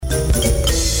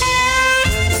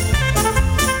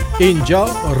اینجا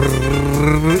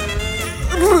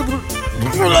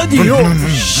رادیو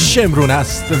شمرون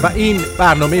است و این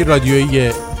برنامه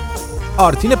رادیویی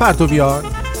آرتین پرتویان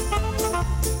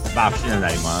و افشین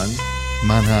نریمان.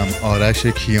 من هم آرش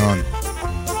کیان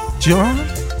جان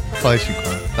خواهش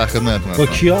میکنم در خدمتتون با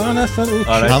کیان هستن.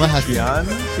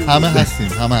 همه هستیم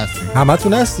همه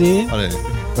تون هستین؟ آره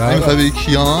نمیخوای بگی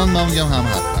کیان، من میگم همه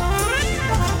هستم.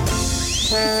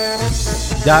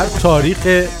 در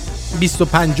تاریخ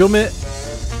 25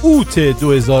 اوت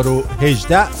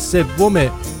 2018 سوم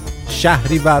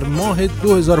شهریور ماه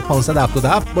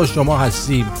 2577 با شما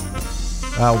هستیم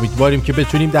و امیدواریم که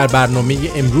بتونیم در برنامه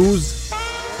امروز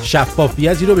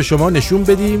شفافیتی رو به شما نشون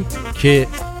بدیم که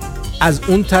از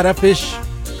اون طرفش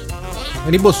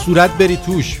یعنی با صورت بری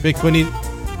توش فکر کنید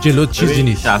جلو چیزی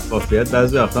نیست. شفافیت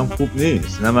بعضی وقتا خوب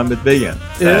نیست. نه من بهت بگم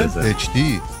HD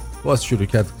باز شروع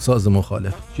کرد ساز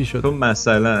مخالف. چی شد؟ تو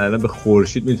مثلا الان به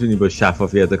خورشید میتونی با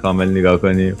شفافیت کامل نگاه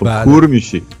کنی، خب بله. کور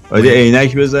میشی. باید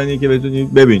عینک بزنی که بتونی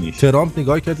ببینیش. ترامپ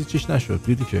نگاه کردی چیش نشد،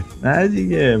 دیدی که نه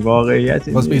دیگه واقعیت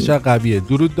باز به چه قویه.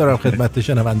 درود دارم خدمت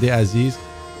شنونده عزیز.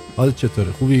 حالت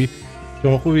چطوره؟ خوبی؟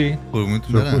 شما خوبی؟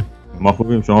 قربونتون برم. ما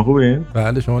خوبیم، شما خوبین؟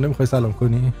 بله. شما نمیخوای سلام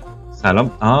کنی؟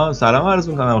 سلام. سلام عرض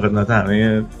می‌کنم خدمت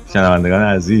همه شنوندگان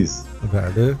عزیز.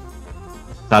 بله.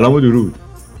 سلام و درود.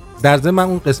 در ضمن من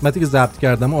اون قسمتی که ضبط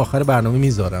کردم آخر برنامه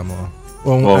میذارم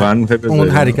واقعا اون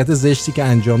حرکت زشتی که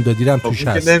انجام دادی رم توش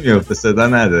هست. نمیافته، صدا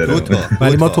نداره.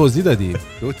 ولی ما توضیح دادیم.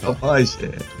 باشه.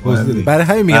 برای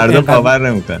همین میگم مردم باور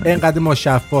نمیکنن. اینقدر ما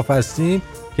شفاف هستیم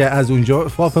که از اونجا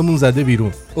فافمون زده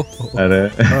بیرون.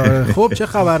 آره. خب چه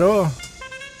خبرها؟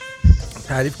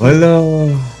 تعریف کن. والا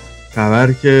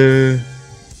خبر که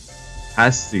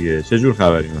هست دیگه. چه جور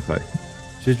خبری میخوای؟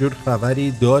 چه جور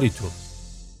خبری داری تو؟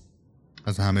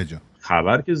 از همه جا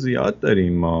خبر که زیاد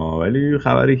داریم ما، ولی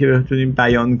خبری که بتونیم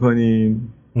بیان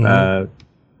کنیم و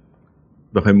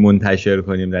بخوایم منتشر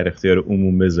کنیم در اختیار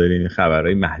عموم بذاریم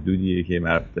خبرهای محدودیه که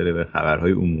مربوط داره به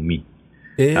خبرهای عمومی.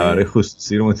 خبرهای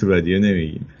خصوصی رو ما تو رادیو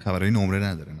نمیگیم. خبرهای نمره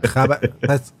نداره.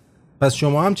 پس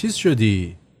شما هم چیز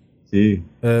شدی؟ چی؟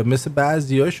 مثل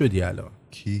بعضی‌ها شدی الان.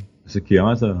 کی؟ مثل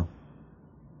کیا مثلا؟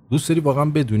 دوست داری واقعا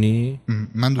بدونی؟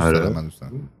 من دوست دارم.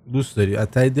 دوست داری؟ از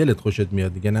ته دلت خوشت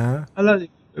میاد دیگه نه؟ حالا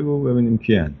بگو ببینیم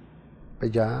کیان.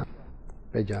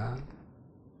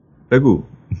 بگو.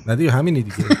 نه دیگه همینی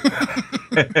دیگه.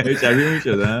 شبیه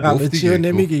میشدن؟ همه چی رو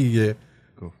نمیگی دیگه.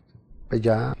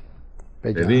 بگم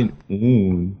ببین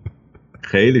اون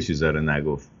خیلی چیزا رو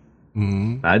نگفت.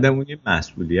 بعدم اون یه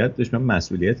مسئولیت داشت. من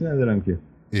مسئولیتی ندارم که.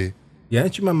 یعنی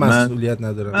چی من مسئولیت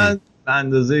ندارم؟ من به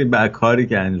اندازه کاری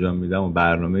که انجام میدم و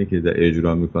برنامه‌ای که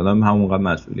اجرا میکنم همونقدر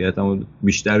مسئولیتمو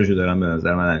بیشترشو دارم به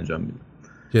نظر من انجام میدم.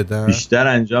 جدا بیشتر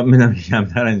انجام میدم که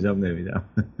کمتر انجام نمیدم.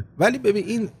 ولی ببین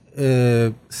این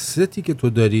ستی که تو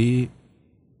داری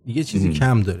یه چیزی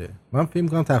کم داره. من فکر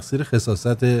می‌کنم تقصیر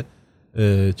خصاصت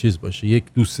چیز باشه، یک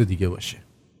دوست دیگه باشه.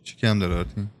 چی کم داره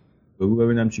آرتین؟ بگو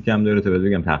ببینم چی کم داره تا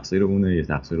بگم تقصیر اونه یا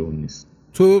تقصیر اون نیست.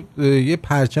 تو یه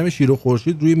پرچم شیر و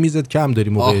خورشید روی میزت کم داری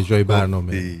موقع اجرای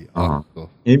برنامه.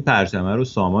 این پرچمه رو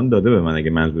سامان داده به من اگه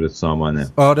منظورت سامانه.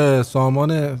 آره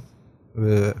سامان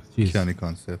کیانی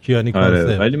کانسپت.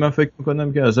 آره ولی من فکر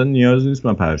میکنم که اصلا نیاز نیست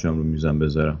من پرچم رو میزم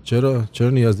بذارم. چرا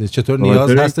نیاز نیست؟ چطور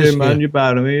نیاز هستش؟ من یه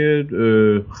برنامه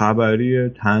خبری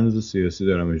طنز سیاسی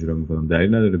دارم اجرا میکنم،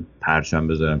 دلیل نداره پرچم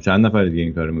بذارم. چند نفر دیگه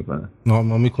این کارو میکنن.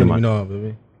 ما میکنیم اینا.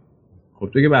 ببین خب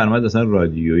تو که برنامه اصلا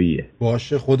رادیوییه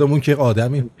باشه، خودمون که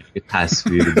آدمی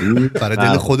تصویر بود برای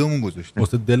دل خودمون گذاشتیم.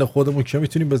 واسه دل خودمون که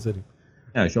میتونیم بذاریم.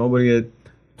 نه شما برید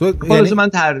تو یعنی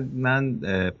من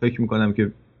فکر میکنم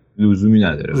که لزومی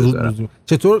نداره بذارم.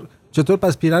 چطور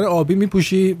پس پیرن آبی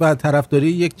میپوشی و طرفداری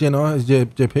یک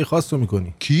جبهه خاص رو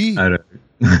میکنی؟ کی؟ آره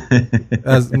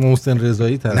از محسن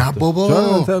رضایی طرف. نه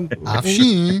بابا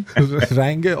افشین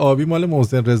رنگ آبی مال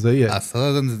محسن رضاییه.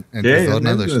 اصلا انتظار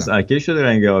نداشتم. اکی شده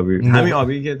رنگ آبی. همین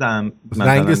آبی که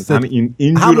رنگ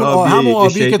اینجور آبی، همون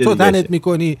آبی که تو تنت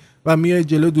میکنی و میای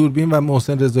جلو دوربین و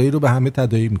محسن رضایی رو به همه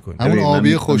تداعی میکنی. همون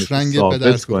آبی خوش رنگ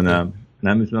پدرس کنم.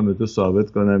 نمیتونم به تو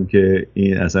ثابت کنم که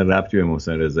این اصلا ربطی به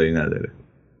محسن رضایی نداره.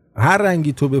 هر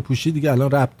رنگی تو بپوشی دیگه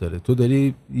الان ربط داره. تو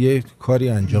داری یه کاری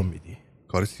انجام میدی.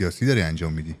 کار سیاسی داری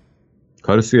انجام میدی.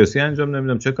 کار سیاسی انجام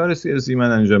نمیدم. چه کار سیاسی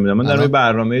من انجام میدم؟ من در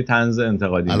برنامه طنز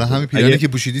انتقادی. الان همین پیرانی که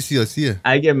پوشیدی سیاسیه.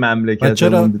 اگه مملکت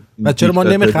چرا ما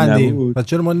نمیخندیم؟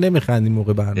 چرا ما نمیخندیم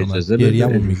موقع برنامه؟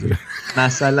 گریه‌مون میگیره.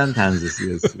 مثلا طنز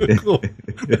سیاسی.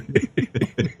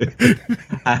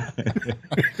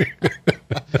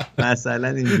 مثلا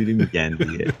اینجوری میگن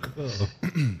دیگه.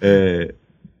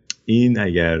 این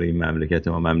اگر این مملکت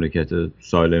ما مملکت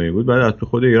سالمی بود باید تو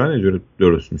خود ایران اجاره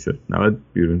درست میشد، نباید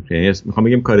بیرون. یعنی میخوام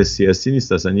بگم کار سیاسی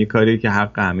نیست، اصلا یه کاریه که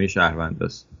حق همه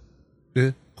شهرونداست.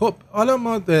 خب حالا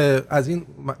ما از این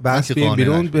بحث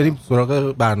بیرون بریم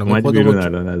سراغ برنامه خودمون.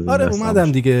 آره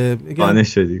اومدم دیگه.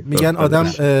 میگن آدم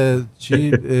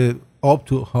چی آب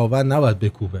تو هاون نباید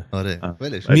بکوبه. آره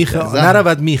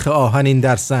نرود میخ آهنین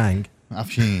در سنگ.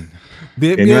 افشین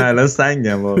یعنی الان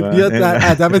سنگم واقعا. بیاد در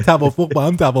عدم توافق با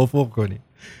هم توافق کنیم.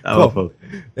 خب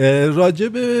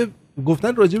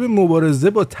گفتن راجع به مبارزه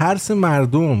با ترس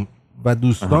مردم و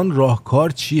دوستان راهکار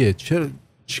چیه؟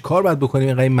 چی کار باید بکنیم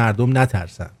اینقدر مردم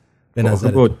نترسن؟ به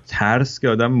نظر با ترس که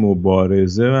آدم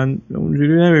مبارزه من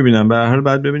اونجوری نمیبینم. به هر حال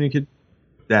باید ببینید که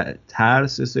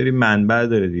ترس یه سری منبع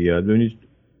داره دیگه. ببینید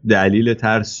دلیل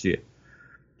ترس چیه.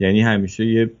 یعنی همیشه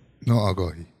یه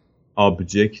ناآگاهی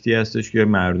ابجکتی هستش که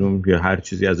مردم یا هر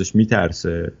چیزی ازش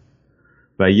میترسه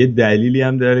و یه دلیلی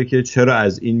هم داره که چرا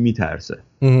از این میترسه.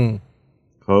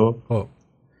 خب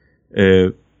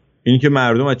این که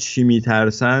مردم از چی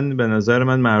میترسن، به نظر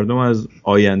من مردم از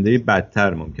آینده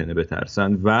بدتر ممکنه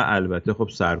بترسن و البته خب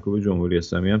سرکوب جمهوری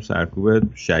اسلامی هم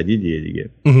سرکوب شدیدیه دیگه.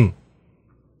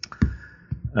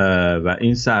 و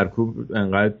این سرکوب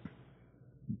انقدر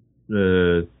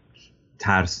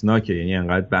ترسناکه، یعنی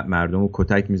انقدر مردم رو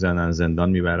کتک میزنن، زندان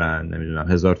میبرن، نمیدونم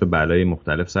 1000 تا بلای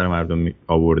مختلف سر مردم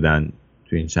آوردن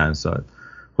تو این چند سال.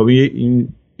 خب این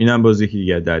هم باز یکی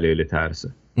دیگه دلیل ترسه.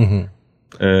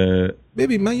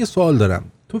 ببین من یه سوال دارم.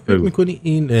 تو فکر میکنی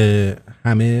این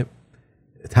همه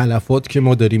تلفات که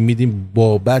ما داریم میدیم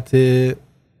بابت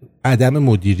عدم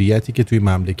مدیریتی که توی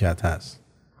مملکت هست،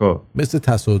 مثل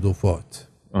تصادفات،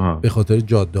 به خاطر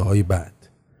جاده های بد،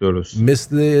 درست،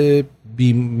 مثل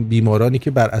بیمارانی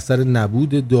که بر اثر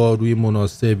نبود داروی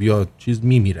مناسب یا چیز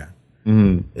میمیرن،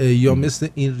 یا مثل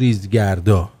این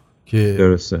ریزگردا که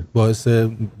درسته باعث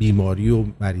بیماری و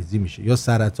مریضی میشه، یا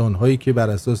سرطان هایی که بر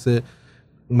اساس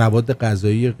مواد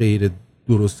غذایی غیر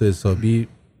درست حسابی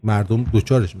مردم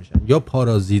دوچارش میشن، یا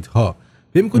پارازیت ها.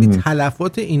 فکر می‌کنی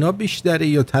تلفات اینا بیشتره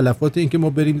یا تلفات این که ما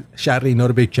بریم شر اینا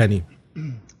رو بکنیم؟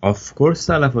 آف کورس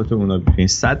تلفات اونا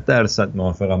بیشتره. 100%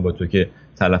 موافقم با تو که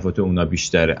تلفات اونا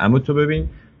بیشتره. اما تو ببین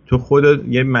تو خودت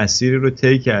یه مسیری رو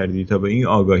طی کردی تا به این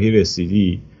آگاهی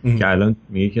رسیدی که الان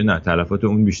میگی که نه تلفات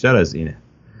اون بیشتر از اینه.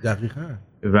 دقیقاً.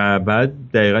 و بعد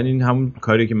دقیقاً این همون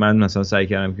کاری که من مثلا سعی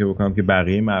کردم که بکنم که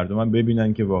بقیه مردم هم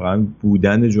ببینن که واقعا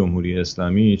بودن جمهوری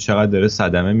اسلامی چقدر داره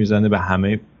صدمه میزنه به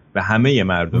همه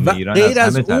مردم ایران از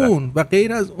همه طرف. و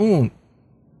غیر از اون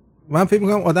من فکر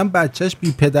میکنم آدم بچهش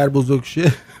بی پدر بزرگ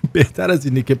شه بهتر از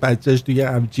اینه که بچهش توی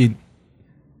همچین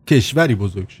کشوری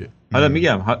بزرگ شه. حالا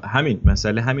میگم همین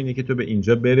مسئله همینه که تو به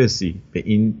اینجا برسی،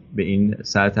 به این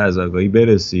سطح از آگاهی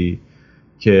برسی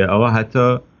که آقا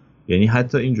حتی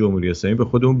این جمهوری اسلامی به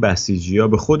خود اون بسیجی‌ها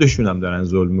به خودشون هم دارن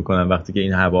ظلم میکنن وقتی که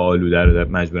این هوا آلوده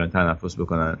رو مجبورن تنفس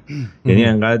بکنن. یعنی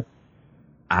انقدر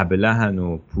ابلهن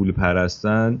و پول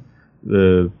پرستن،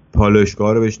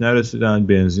 پالایشگاه رو بهش نرسیدن،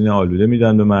 بنزین آلوده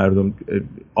میدن به مردم،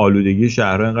 آلودگی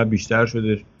شهرها انقدر بیشتر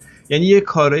شده. یعنی یه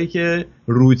کارایی که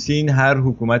روتین هر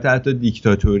حکومت حتی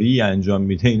دیکتاتوری انجام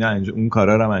میده اینا اون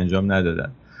کارا رو هم انجام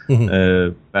ندادن.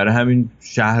 برای همین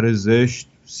شهر زشت،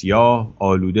 سیاه،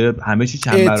 آلوده، همه چی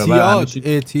چند برابر،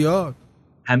 اعتیاد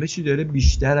همه چی داره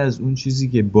بیشتر از اون چیزی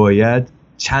که باید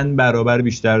چند برابر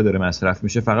بیشتر داره مصرف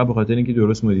میشه، فقط به خاطر اینکه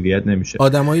درست مدیریت نمیشه.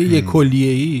 آدمای یک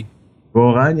کلیه‌ای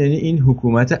واقعا. یعنی این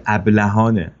حکومت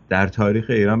ابلهانه. در تاریخ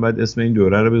ایران باید اسم این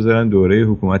دوره رو بذارن دوره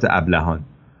حکومت ابلهان.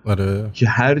 آره. که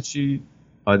هر چی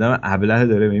آدم ابله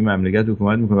داره به این مملکت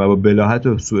حکومت میکنه و با بلاهت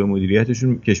و سوء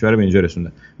مدیریتشون کشور به اینجا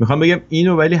رسوندن. میخوام بگم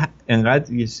اینو، ولی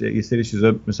انقدر یه سری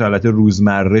چیزا مثل حالت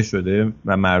روزمره شده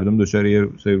و مردم دچار یه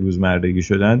سری روزمرگی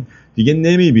شدن دیگه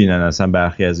نمیبینن اصلا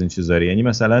برخی از این چیزا رو. یعنی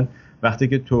مثلا وقتی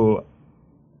که تو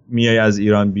میای از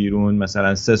ایران بیرون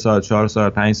مثلا 3 سال 4 سال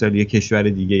 5 سال یه کشور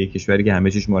دیگه، یه کشوری که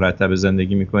همه چیش مرتب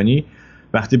زندگی میکنی،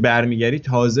 وقتی برمیگردی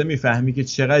تازه میفهمی که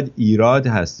چقدر ایراد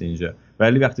هست اینجا.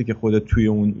 ولی وقتی که خودت توی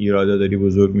اون ایرادا داری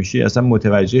بزرگ میشی اصلا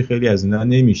متوجه خیلی از اینا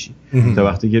نمیشی تا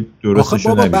وقتی که درستش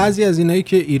رو نبینی. بعضی از اینایی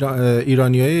که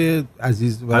ایرانیای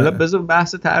عزیز حالا بذار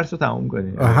بحث ترس رو تموم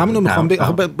کنیم. همونو میخوام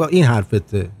با این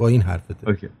حرفته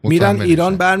میرن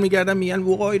ایران برمیگردن میگن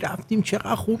وای رفتیم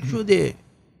چقدر خوب شده.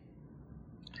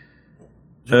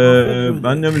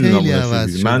 من نمیدونم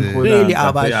من خیلی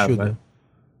عوض شده.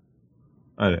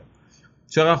 آره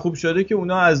چقدر خوب شده که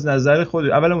اونا از نظر خود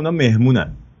اولا اونا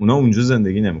مهمونن، اونا اونجا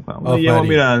زندگی نمیکنن، اونا یه ما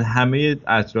میرن، همه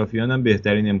اطرافیان هم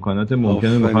بهترین امکانات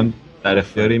ممکنه میخوان در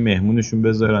اختیار این مهمونشون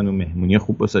بذارن و مهمونی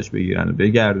خوب واسش بگیرن و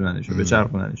بگردوننش و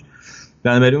بچرخوننش.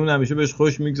 بنابراین اون همیشه بهش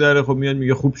خوش میگذره. خب میاد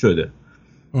میگه خوب شده.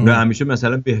 و همیشه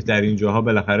مثلا بهترین جاها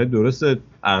بالاخره درسته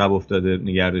عقب افتاده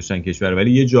نگه داشتن کشور،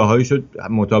 ولی یه جاهایی شد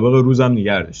مطابق روزم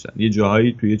نگه داشتن، یه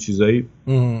جاهایی توی چیزایی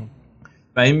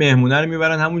و این مهمونه رو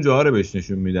میبرن همون جاها رو بهش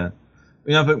نشون میدن.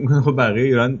 اینا فکر میکنن خب بقیه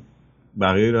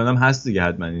ایران هم هست دیگه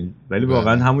حتما این، ولی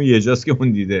واقعا همون یه جاست که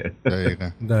اون دیده.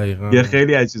 دقیقاً. یه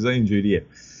خیلی از چیزا اینجوریه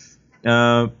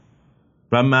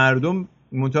و مردم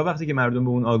منتها وقتی که مردم به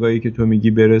اون آگاهی که تو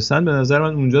میگی برسن، به نظر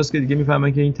من اونجاست که دیگه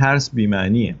میفهمن که این ترس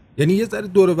بی‌معنیه. یعنی یه ذره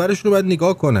دور و برشون رو باید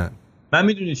نگاه کنن. من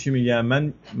میدونی چی میگم؟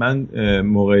 من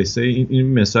مقایسه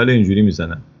این مثال اینجوری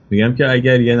میزنم، میگم که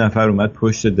اگر یه نفر اومد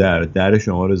پشت در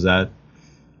شما رو زد،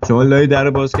 شما لای در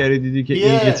رو باز کردی دیدی که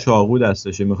این یه چاقو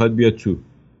دستشه میخواد بیاد تو،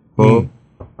 خب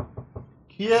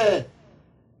کیه؟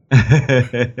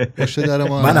 پشت در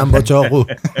ما منم با چاقو.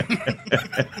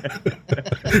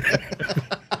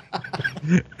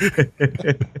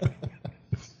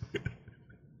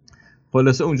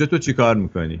 خلاصه اونجا تو چی کار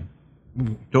میکنی؟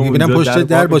 میبینم پشت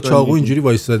در با چاقو اینجوری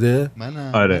وایستاده.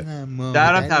 آره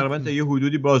درم تقریبا تا یه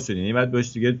حدودی باز شد، یعنی بعد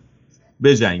باش دیگه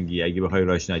بجنگی اگه بخوای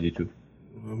راش ندی تو.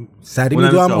 سری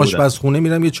میدوام آشپزخونه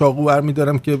میرم یه چاقو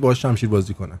برمیدارم که باهاش شمشیر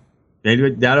بازی کنم. یعنی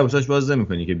در واسش باز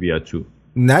نمیکنی که بیاد تو؟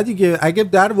 نه دیگه، اگه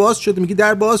در باز شده میگی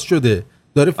در باز شده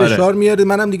داره فشار میاره،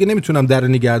 منم دیگه نمیتونم در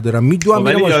نگه دارم، میدوام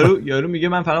میرم. یارو میگه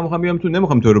من فقط میخوام بیام تو،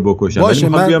 نمیخوام تو رو بکشم، ولی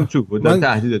میخوام بیام تو. من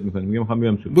تهدیدت میکنم، میگم میخوام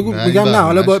بیام تو. بگو میگم نه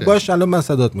حالا باش الان من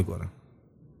صدات میکنم.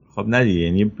 خب نه دیگه،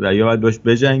 یعنی یا باید باش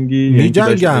بجنگی.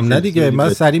 میجنگم نه دیگه، من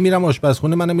سری میرم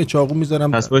آشپزخونه، منم یه چاقو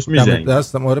میذارم پس باش میجنگی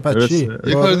دستم. آره پس چی؟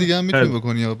 یه کار دیگه هم میتونی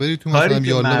بکنی یا بری تو مثلا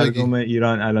یالا بگی. مردم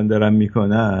ایران الان دارن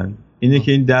میکنن اینه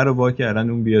که این در رو وا کردن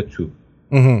اون بیاد تو.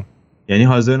 یعنی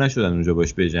حاضر نشدن اونجا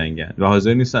باش بجنگن و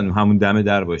حاضر نیستن همون دم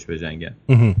در باش بجنگن.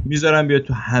 میذارن بیاد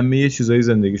تو همه چیزای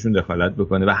زندگیشون دخالت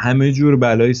بکنه و همه جور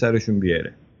بلایی سرشون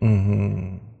بیاره.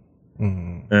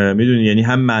 میدونی، یعنی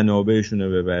هم منابعشون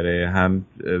رو ببره، هم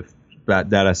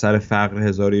در اثر فقر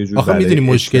هزار یه جور آخه میدونی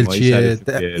مشکل چیه؟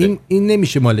 این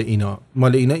نمیشه مال اینا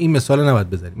این مثال نباید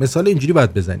بزنی. مثال اینجوری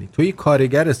باید بزنی. تو یه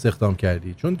کارگر استخدام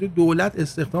کردی، چون تو دولت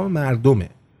استخدام مردمه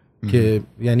که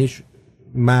یعنی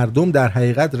مردم در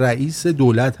حقیقت رئیس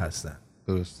دولت هستن.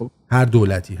 درست. هر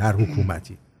دولتی، هر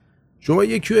حکومتی. شما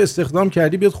یکی رو استخدام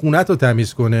کردی بیاد خونت رو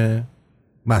تمیز کنه،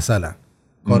 مثلا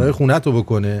کارهای خونت رو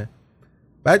بکنه،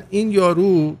 بعد این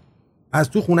یارو از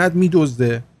تو خونت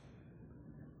میدزده،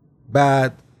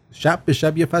 بعد شب به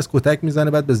شب یه فس کتک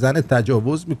میزنه، بعد به زن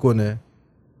تجاوز میکنه،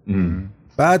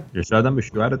 بعد شاید هم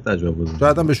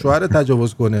به شوهر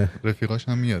تجاوز کنه، رفیقاش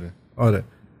هم میاره. آره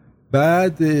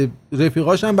بعد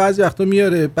رفیقاش هم بعضی وقتا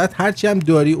میاره، بعد هرچی هم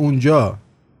داری اونجا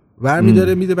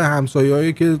برمیداره میده به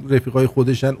همسایه‌هایی که رفیقای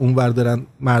خودشن اونور دارن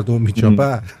مردم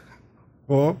میچاپن.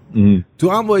 خب تو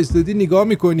هم وایستادی نگاه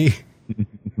میکنی،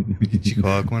 میگی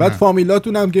چیکار کنم؟ بعد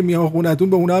فامیلاتون هم که میان خونتون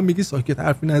به اونا هم میگی ساکت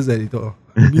حرفی نزنی تا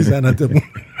میزنتمون.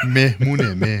 مهمون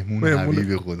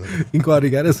حبیب خدا. این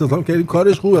کارگر استخدام کردیم،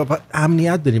 کارش خوبه،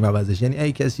 امنیت داریم عوضش. یعنی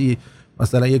اگه کسی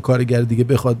مثلا یه کارگر دیگه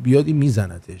بخواد بیاد این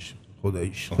میزنتش،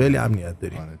 خداییش خیلی امنیت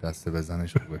داریم. آره دسته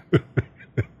بزنش خوبه.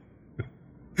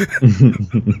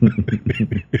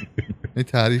 این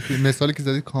تعریف مثالی که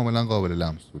زدی کاملا قابل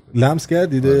لمس بود. لمس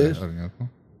کردیدش؟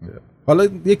 حالا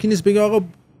یکی نیست بگه آقا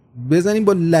بزنیم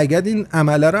با لگد این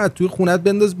عمله رو از توی خونت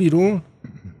بنداز بیرون.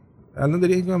 الان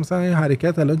داری مثلا این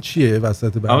حرکت الان چیه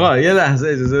وسط برنامه؟ آقا یه لحظه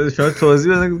اجازه بده شما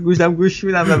توضیح بدم، گوش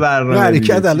میدم به برنامه.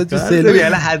 حرکت الان تو سلفی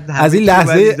از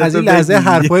این لحظه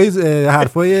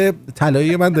حرفای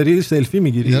طلایی من داری سلفی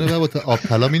میگیری. اینا رو با آب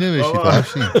طلا مینوشی تو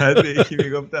افشین. بعد یکی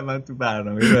میگفتم من تو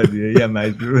برنامه رادیویی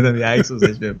مجبور بودم یه عکس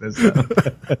ازش بفرستم.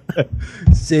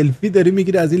 سلفی داری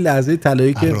میگیری از این لحظه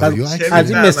طلایی که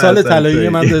از این مثال طلایی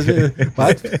من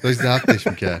داشت ضبطش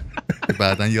میکرد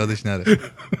بعداً یادش نره.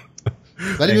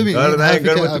 ولی ببین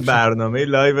این برنامه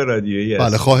لایو رادیویی است.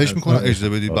 بله خواهش میکنم اجازه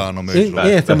بدید برنامه این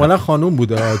احتمالاً خانوم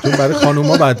بوده، چون برای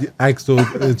خانوما بعد عکس و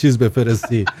چیز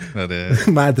بفرستی. آره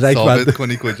مدرک ثابت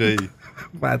کنی کجایی.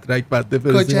 مدرک بعد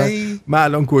بفرستی. من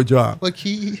الان کجا با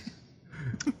کی؟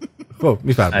 خب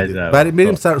میفهمید. برای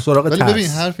بریم سراغ ترس. ولی ببین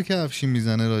حرفی که افشین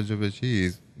میزنه راجع به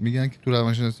چیز، میگن که تو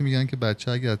روانشناسی میگن که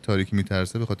بچه اگه از تاریکی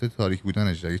میترسه به خاطر تاریک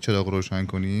بودنش، اگه چراغ روشن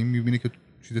کنیم میبینه که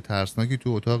چیز ترسناکی تو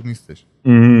اتاق نیستش.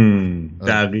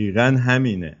 دقیقاً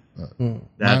همینه.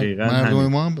 مردم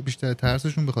ما هم بیشتر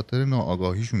ترسشون به خاطر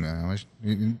ناآگاهیشونه، همش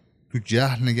تو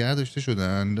جهل نگه داشته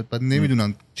شدن، بعد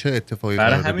نمیدونن چه اتفاقی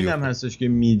قراره بیفته. برای همین هم هستش که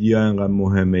میدیا اینقدر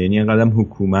مهمه. یعنی اینقدر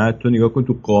حکومت، تو نگاه کن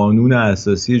تو قانون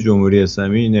اساسی جمهوری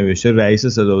اسلامی نوشته رئیس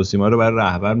صدا و سیما رو برای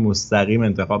رهبر مستقیم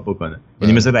انتخاب بکنه.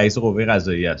 یعنی مثل رئیس قوه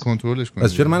قضاییه است. کنترلش کنه.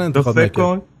 پس چرا من انتخاب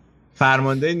نکنم؟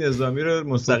 فرمانده نظامی رو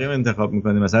مستقیم انتخاب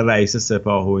میکنه، مثلا رئیس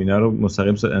سپاه و اینا رو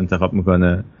مستقیم انتخاب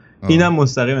میکنه. اینم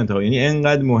مستقیم انتخاب. یعنی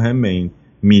اینقدر مهمه این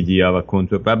میدیا و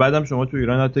کنترل. و بعدم شما تو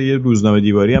ایران حتی یه روزنامه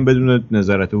دیواری هم بدون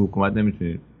نظارت حکومت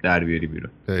نمیتونید در بیاری بیرون.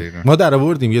 ما در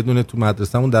آوردیم یه دونه تو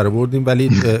مدرسه‌مون در آوردیم، ولی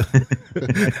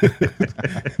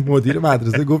مدیر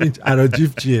مدرسه گفت این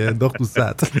اراجیف چیه انداخت تو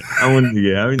سطح. همون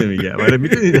دیگه همینو میگم. آره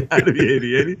میتونید در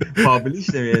بیاری، یعنی پابلیش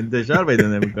نمی انتشار پیدا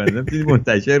نمی‌کنه، نمیتونید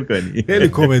منتشر کنی. خیلی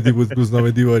کمدی بود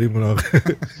روزنامه دیواری مون.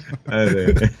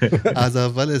 آره از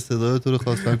اول استعداد تو رو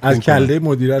خواستم از کله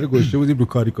مدیره رو گشته بودیم رو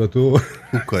کاریکاتور،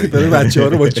 داره بچه‌ها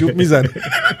رو با چوب میزنه.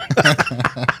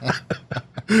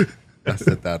 دست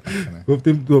درد نکنه.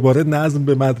 گفتیم دوباره نظم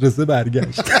به مدرسه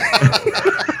برگشت.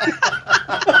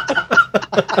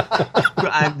 تو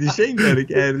اندیشه این کارو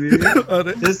کردی؟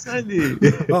 آره. چه سالی؟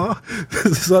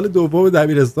 سال دوم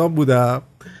دبیرستان بودم.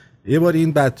 یه بار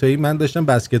این بچه‌ای من داشتم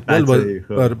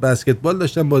بسکتبال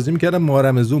داشتم بازی میکردم، ماه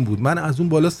رمضان بود. من از اون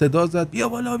بالا صدا زد بیا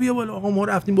بالا بیا بالا. آقا ما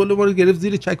رفتیم بالا، ما رو گرفت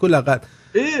زیر چک و لغت.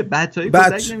 بچه‌ای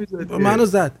کتک نمی‌زد. منو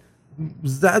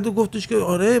زد و گفتش که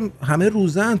آره همه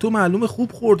روزن، تو معلومه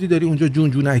خوب خوردی داری اونجا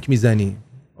جون جونک میزنی.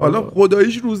 حالا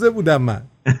خداییش روزه بودم من.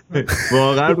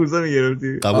 واقعا روزه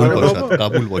میگرفتی؟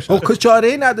 قبول باشد. خب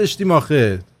چاره‌ای نداشتیم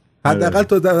آخه. حداقل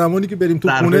تا زمانی که بریم تو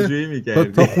خونه،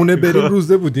 تا خونه بریم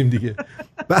روزه بودیم دیگه.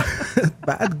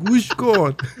 بعد گوش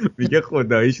کن میگه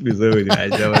خداییش روزه بودیم.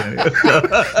 عجبا.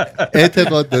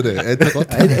 اعتقاد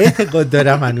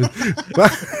دارم هنوز.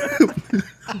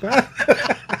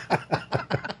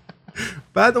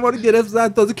 بعد ما رو گرفت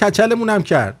زد، تازه کچلمون هم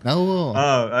کرد. نه بابا.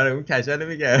 آره اون کچل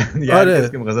می‌کرد. آره.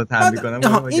 کسی که می‌خواست تنبیه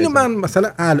کنم. اینو من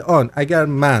مثلا الان اگر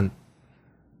من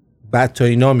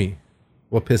بچه‌ای نامی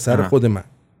و پسر خود من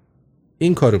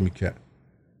این کارو میکرد،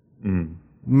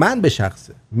 من به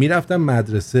شخصه میرفتم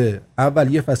مدرسه،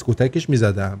 اول یه فس کتکش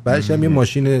میزدم، بعدش هم یه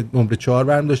ماشین نمره 4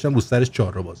 برم داشتم رو سرش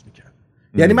 4 رو باز میکردم.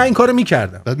 یعنی من این کارو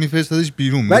میکردم. بعد میفرستادش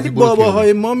بیرون. ولی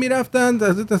باباهای ما میرفتن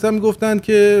مثلا میگفتن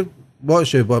که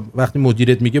باشه وقتی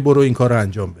مدیرت میگه برو این کارو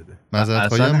انجام بده. معذرت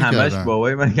خواهی میکردن. همش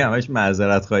بابای من که همش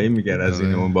معذرت خواهی میکرد از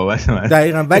این اون بابت من.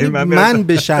 دقیقاً. ولی من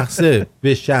به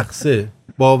شخصه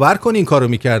باور کن این کارو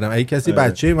میکردم. اگه کسی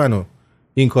بچه منو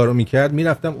این کارو میکرد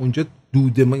میرفتم اونجا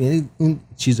یعنی اون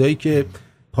چیزایی که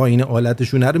پایین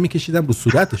آلتشونه رو میکشیدم رو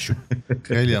صورتشون.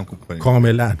 خیلی هم خوب کاری.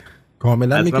 کاملا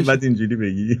میکشیدم. بعد اینجوری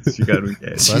بگی چیکار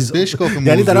میکردی؟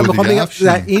 یعنی دارم میخوام بگم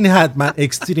در این حد من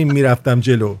اکستریم میرفتم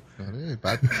جلو. آره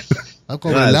بعد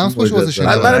کاملا لمس باشه واسه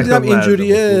شما. من دیدم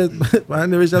اینجوریه، من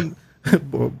نوشتم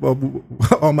با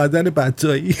آمدن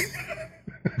بچه‌ای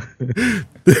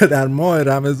در ماه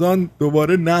رمضان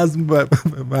دوباره نظم و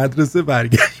مدرسه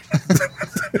برگشت.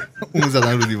 اون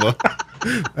زدن رو دیوار.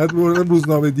 بعد بردم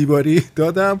روزنامه دیواری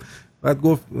دادم، بعد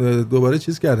گفت دوباره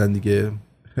چیز کردن دیگه،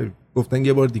 گفتن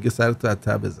یه بار دیگه سرت رو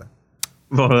ته بزن.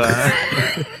 واقعا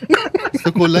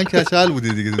تو کلا کچل بودی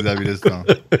دیگه تو دبیرستان.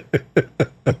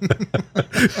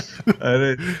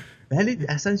 آره ولی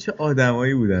اصلا چه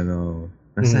آدمایی بودن ها.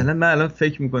 مثلا من الان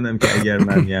فکر میکنم که اگر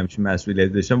من یه همچین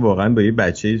مسئولیت داشتم واقعا با یه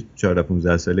بچه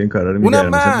 14-15 ساله این کارا رو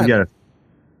می‌کردم.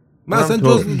 من اصلا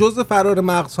جز فرار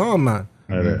مغز ها من.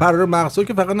 فرار مغز ها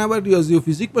که فقط نباید ریاضی و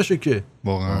فیزیک باشه که.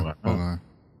 واقعا.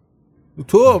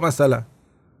 تو مثلا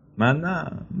من نه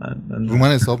رو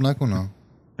من حساب نکنم.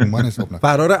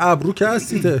 فرار ابرو که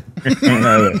هستیته.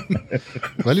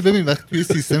 ولی ببین وقتی توی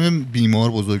سیستم بیمار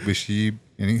بزرگ بشی،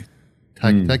 یعنی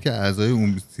تک تک اعضای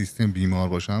اون سیستم بیمار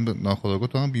باشن، ناخودآگاه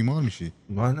تو هم بیمار میشی.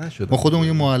 ما خودمون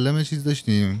یه معلم چیز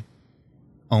داشتیم،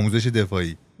 آموزش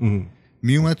دفاعی.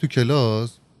 میومد تو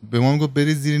کلاس به ما میگفت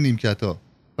برید زیر نیمکتا،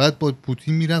 بعد با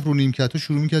پوتین میرفت رو نیمکتا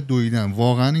شروع میکرد دویدن.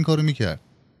 واقعا این کارو میکرد.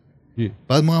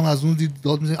 بعد ما هم از اون دید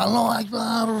داد میزنیم الله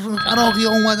اکبر عراقی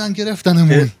ها اومدن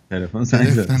گرفتنمون. تلفن زنگ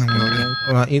زد.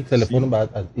 این تلفن رو بعد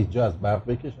از اینجا از برق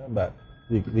بکشم، بعد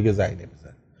دیگه زنگ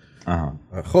نمیزنه.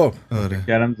 خب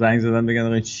کردم زنگ زدن بگن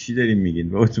آقا چی داریم میگین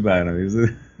بابا تو برنامه زد.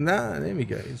 نه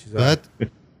نمیگه این چیزا. بعد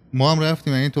ما هم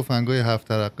رفتیم، این تفنگای 7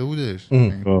 ترقه بودش،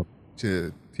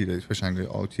 چه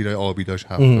تیرای آبی داشت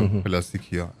 7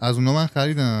 پلاستیکیا. از اونها من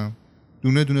خریدم،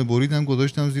 دونه دونه بریدم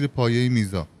گذاشتم زیر پایه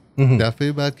میزا.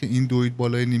 دفعه بعد که این دوید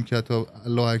بالای نیمکتا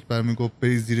الله اکبر میگفت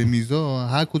بری زیر میزا،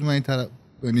 هر کدوم این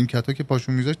نیمکتا که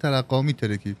پاشون میذاش ترقه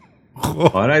میترکید.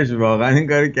 آرش واقعا این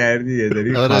کارو کردی؟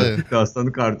 داری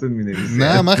داستان کارتون مینویسی؟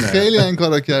 نه من خیلی این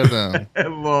کارا کردم.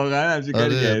 واقعا همچین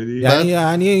کاری کردی؟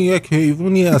 یعنی یک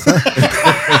حیوانی اصلا.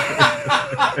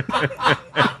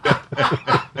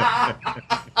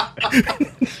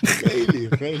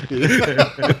 خیلی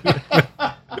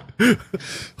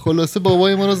خلاصه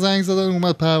بابای ما رو زنگ زدن،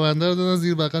 اومد پرونده رو دادن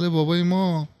زیر بغل بابای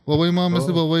ما. بابای ما هم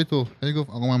مثل بابای تو هی گفت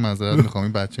آقا من معذرت میخوام،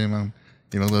 این بچه من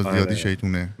این مقدار زیادی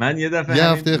شیطونه. من یه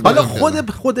دفعه حالا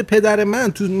خود پدر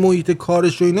من تو محیط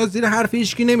کارش و اینا زیر حرف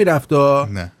هیچکی نمیرفت.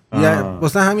 نه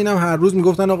واسه همینم هر روز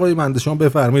میگفتن آقای مهندس شما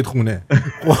بفرمایید خونه.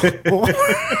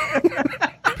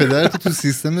 پدرت تو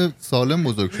سیستم سالم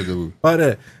بزرگ شده بود.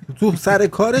 آره تو سر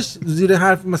کارش زیر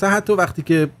حرف، مثلا حتی وقتی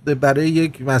که برای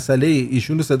یک مسئله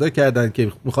ایشون رو صدا کردن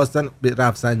که میخواستن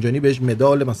رفسنجانی بهش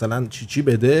مدال مثلا چی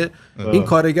بده، این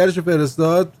کارگرش رو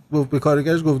فرستاد، به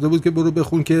کارگرش گفته بود که برو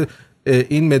بخون که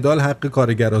این مدال حق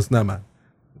کارگراست نه من.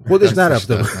 خودش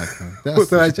نرفته بود.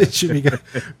 متوجه چی میگه؟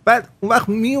 بعد اون وقت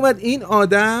میومد این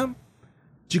آدم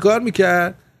چیکار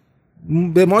میکرد؟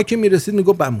 به ما که میرسید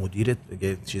میگفت با مدیرت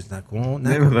بگه چیز نکن.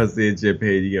 نمیخواست یه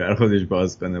جبهه دیگه برای خودش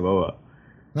باز کنه بابا.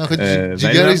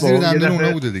 جیگرش زیر دندون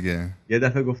اونا بوده دیگه. یه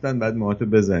دفعه گفتن بعد موهاتو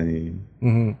بزنی.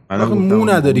 آخه مو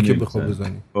نداری که بخوام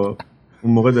بزنی. اون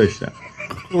موقع داشتم.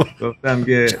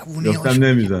 گفتم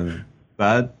نمیزنم.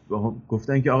 بعد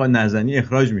گفتن که آقا نزنی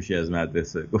اخراج میشی از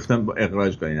مدرسه. گفتم با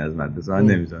اخراج کنین از مدرسه، من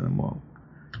نمیزنم موام.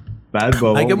 بعد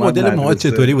بابا اگه مدل موهات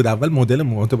چطوری بود؟ اول مدل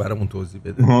موهاتو برامون توضیح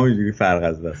بده. ما اینجوری فرق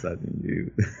از وسط اینجوری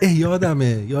بود.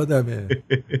 یادمه.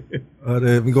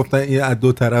 آره میگفتن این از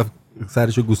دو طرف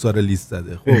سرشو گوساره لیست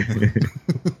زده. خب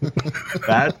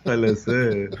بعد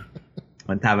خلاصه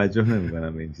من توجه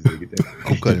نمی‌کنم به این چیزا که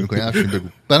خوب کاری می‌کنی. افشین بگو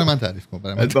برای من تعریف کن.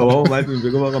 برای من بابا اومد اونجا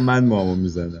گفت آقا من موامو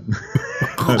میزنم.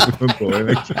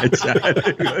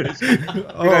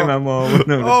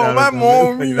 من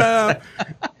موامو میزنم.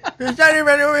 بچاری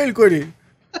منو ول کنی.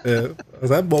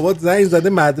 مثلا بابات زنگ زده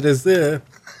مدرسه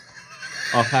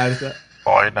آخر سر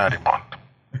آقای نریمان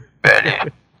بله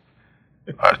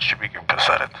هر چی بگیم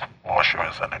پسرت ماشو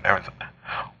بزنه نمیزنه.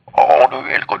 آقا اونو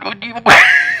ول کن اون دیوونه.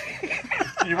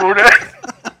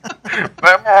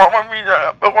 من موامو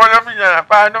میزنم به خودم میزنم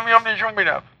فردا میام نشون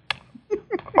میدم.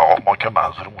 آقا ما که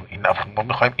منظورمون این نفهم، ما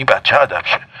میخوایم این بچه ادب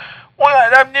شه. اون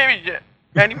ادب نمیشه.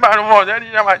 یعنی من و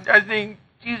مادریشم از این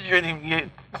چیز شدیم یه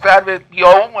سر به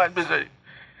بیابون باید بذاریم.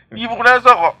 دیوونه است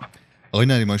آقا. آقای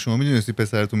نریمان شما میدونستی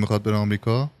پسرتون میخواد بره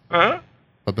آمریکا؟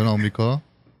 میخواد بره آمریکا؟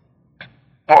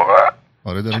 واقعا؟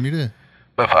 آره داره میره.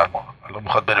 بفرما. الان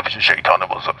میخواد بره پیش شیطان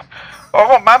بزرگ.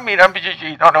 آقا من میرم پیش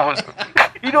شیطان بزرگ.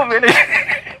 اینو ولش.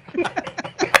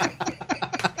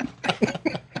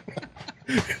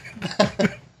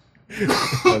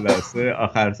 خلاصه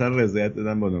آخر سر رضایت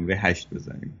دادن با نمره 8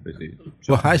 بزنیم.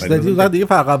 با 8 دادی وقت دیگه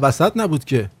فرق وسط نبود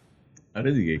که.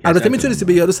 آره دیگه. البته میتونستی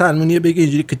به یارو سلمونیه بگی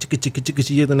اینجوری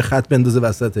کچ یه دونه خط بندازه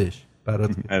وسطش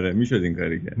برات. آره میشد این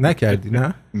کاری کرد. نکردی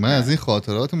نه؟ من از این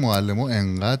خاطرات معلمو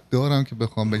انقدر دارم که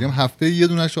بخوام بگم هفته یه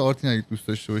دونه‌ش آرتین اگه دوست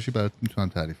داشته باشی برات میتونم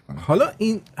تعریف کنم. حالا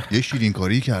این یه شیرین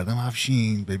کاری کردم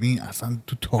افشین، ببین اصلا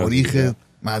تو تاریخ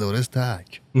مدارس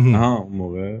تک.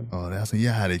 موقع آره اصلا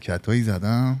یه حرکتایی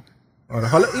زدم. آره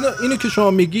حالا اینو که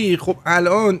شما میگی، خب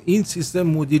الان این سیستم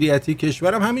مدیریتی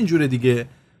کشورم همین جوره دیگه.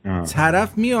 طرف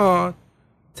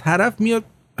میاد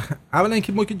اولا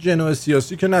اینکه ما که جناح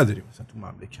سیاسی که نداریم مثلا تو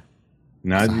مملکت.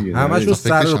 نه دیگه همشون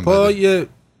سر و پا یه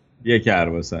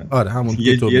کرباسن. آره همون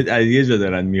یه جا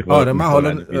دارن میخواد. آره من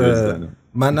حالا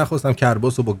من نخواستم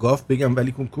کرباسو با گاف بگم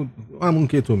ولی همون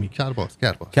که تو میگی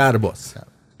کرباس.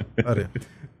 آره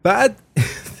بعد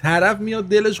طرف میاد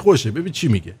دلش خوشه، ببین چی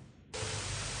میگه.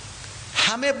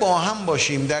 همه با هم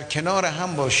باشیم، در کنار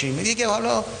هم باشیم. دیگه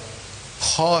حالا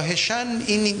خواهشاً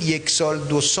این 1 سال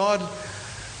 2 سال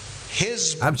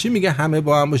حزب همچی میگه همه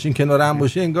با هم باشین کنار هم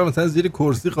باشین، انگار مثلا زیر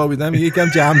کرسی خوابیدم یکم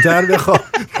جمع‌تر بخواب.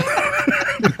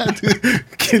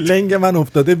 که لنگ من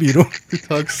افتاده بیرون. تو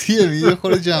تاکسیه میگه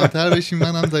خود جمع‌تر بشین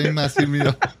منم در این مسیر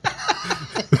میرم.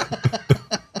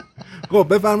 خب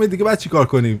بفرمایید دیگه بعد چی کار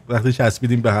کنیم وقتی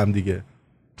چسبیدیم به هم دیگه؟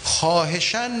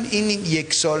 خواهشاً این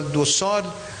 1 سال 2 سال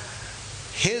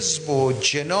حزب و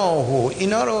جناح و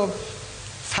اینا رو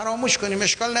فراموش کنیم،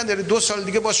 اشکال نداره. 2 سال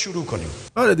دیگه باز شروع کنیم.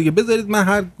 آره دیگه بذارید من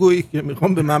هر گویی که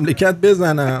میخوام به مملکت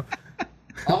بزنم.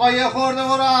 آقا یه خورده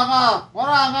برو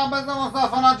عقب بزن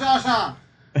مصطفی جاشم.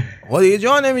 آقا دیگه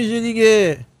جا نمیشه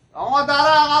دیگه. آقا در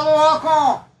عقب رو ها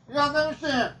کن یاد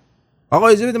نمیشه. آقا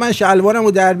اجازه بده من شلوارم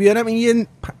رو در بیارم، این یه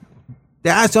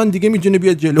 10 سانت دیگه میتونه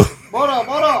بیاد جلو.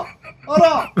 برو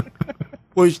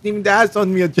پشتیم 10 سانت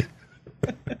میاد جلو.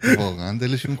 واقعا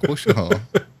دلشون خوشه ها.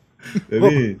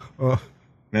 ببین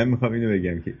من میخوام اینو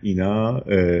بگم که اینا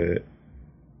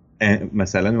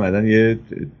مثلا اومدن یه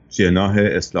جناح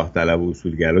اصلاح طلب و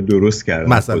اصولگرا درست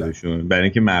کردن خودشون برای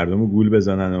اینکه مردم رو گول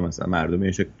بزنن و مثلا مردم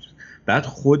این شکل. بعد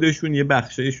خودشون یه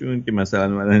بخششون که مثلا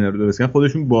اومدن اینا رو درست کردن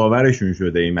خودشون باورشون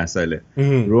شده این مسئله.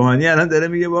 روحانی الان داره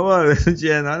میگه بابا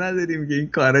جنا نداریم که این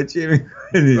کارا چیه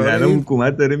میکنید، الان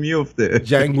حکومت داره میفته.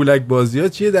 جنگولک بازی‌ها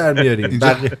چیه در میاریم؟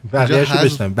 بقیه‌اشو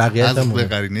بشنم. بقیه‌اش به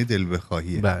قرینه دل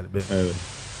بخواهیه. بله.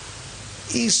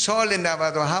 این سال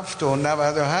 97 و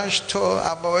 98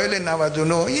 تا اوایل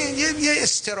 99 یه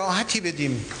استراحتی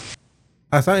بدیم.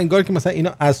 اصلا انگار که مثلا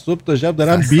اینا از صبح تا شب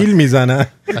دارن بیل میزنن.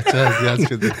 بچه اذیت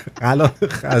شده الان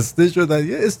خسته شدن.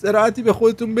 یه استراحتی به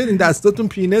خودتون بدین، دستاتون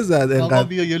پینه زد. آقا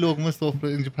بیا یه لقمه سفره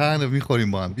اینجا پهن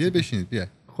میخوریم با هم. بیا بشینید بیا.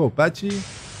 خب بچی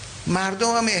مردم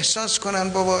هم احساس کنن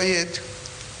بابا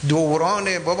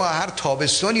دورانه، بابا هر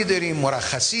تابستانی داریم،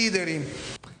 مرخصی داریم.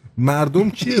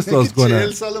 مردم چی احساس کنن؟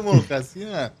 40 سال مرخصی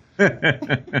هم.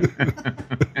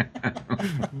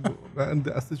 من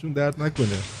دستشون درد نکنه.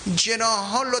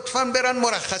 جناح ها لطفاً برن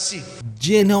مرخصی.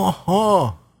 جناح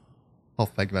ها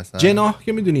هافک وسط. جناح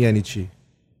که میدونی یعنی چی؟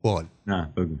 بال. نه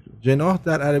بگو. جناح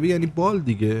در عربی یعنی بال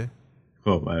دیگه.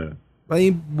 خب آره. و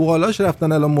این بالاش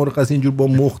رفتن الان مرخصی اینجور با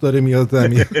مخ داره میاد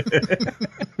زمین.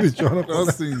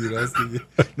 راست میگی.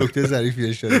 نکته ظریفی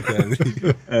اشاره کردی.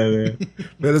 آره.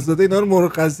 فرستاده اینا رو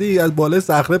مرخصی، از بالای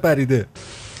صخره پریده.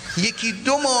 1-2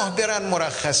 ماه برن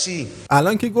مرخصی.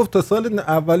 الان که گفت تا سال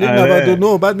اولی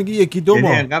 99 بعد میگه 1-2 ماه.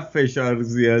 یعنی انقدر فشار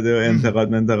زیاده و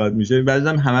انتقاد میشه، بعضی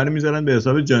همه رو میذارن به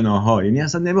حساب جناح‌ها. یعنی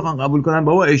اصلا نمیخوان قبول کنن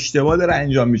بابا اشتباه داره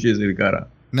انجام میشه زیر کارا.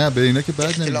 نه به اینا که بعد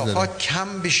نمیذارن. اختلافات کم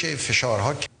بشه،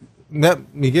 فشارها نه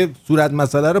میگه صورت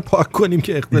مسئله رو پاک کنیم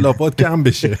که اختلافات کم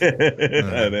بشه.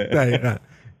 دقیقاً.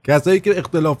 کسایی که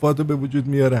اختلافات رو به وجود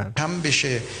میارن کم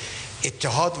بشه،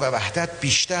 اتحاد و وحدت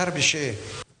بیشتر بشه.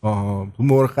 تو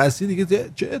مرخصی دیگه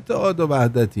چه اتحاد و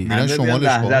وحدتی؟ اینا شمالش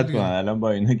وحدت کنن الان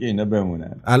با اینا که اینا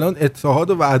بمونن. الان اتحاد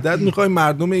و وحدت میخوایم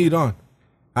مردم ایران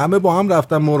همه با هم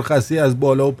رفتن مرخصی از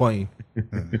بالا و پایین.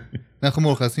 نه خب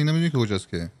مرخصی نمیدونی که کجاست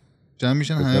که جمع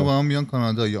میشن همه با هم میان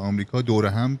کانادا یا آمریکا، دوره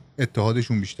هم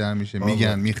اتحادشون بیشتر میشه،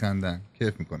 میگن میخندن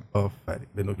کیف میکنن. آفرین،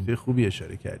 به نکته خوبی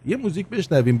اشاره کردی. یه موزیک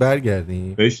بشنویم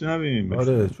برگردیم. بشنویم.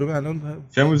 آره چون الان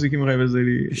چه موزیکی میخوای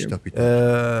بذاری؟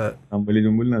 انبلی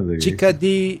دنبول نذاری. چیکا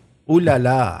دی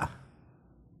اولالا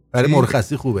برای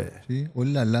مرخصی خوبه. چی؟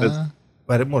 اولالا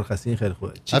برای مرخصی این خیلی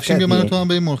خوبه. افشین بیا من تو هم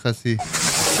بریم مرخصی.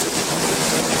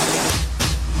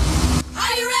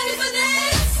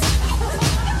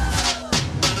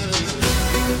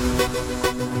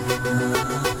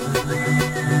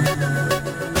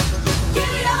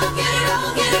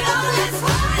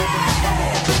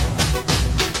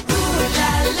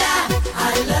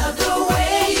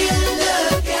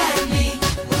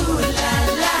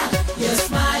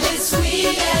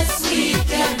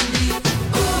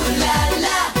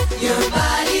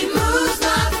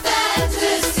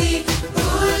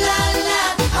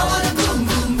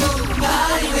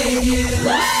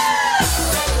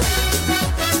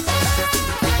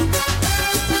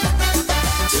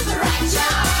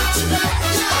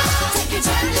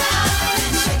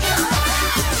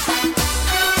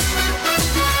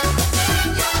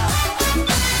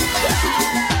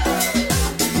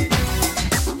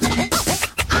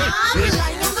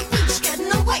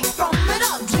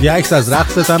 یه عکس از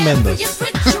رقصت هم بنداز.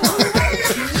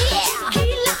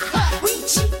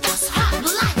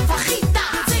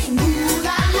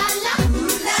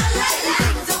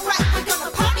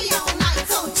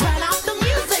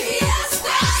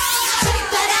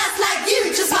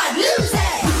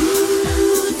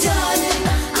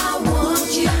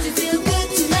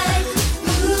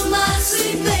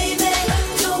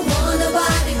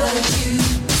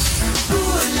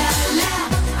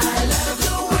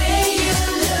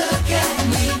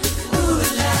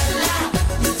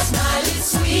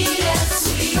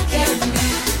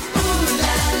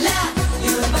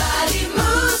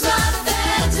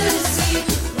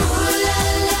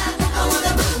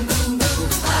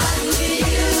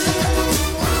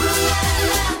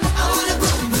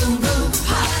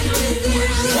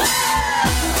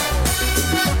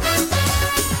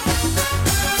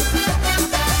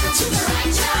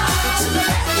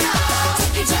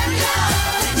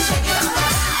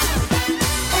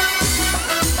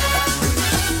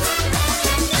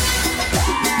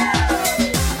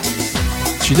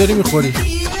 چی داری میخوری؟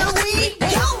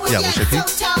 یواشکی؟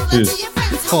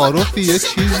 تعارفی یه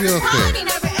چیزی آخه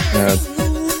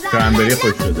کرنبری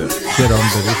خوش شده.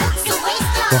 کرنبری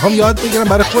میخوام یاد بگیرم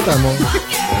برای خودم.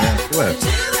 خوبه.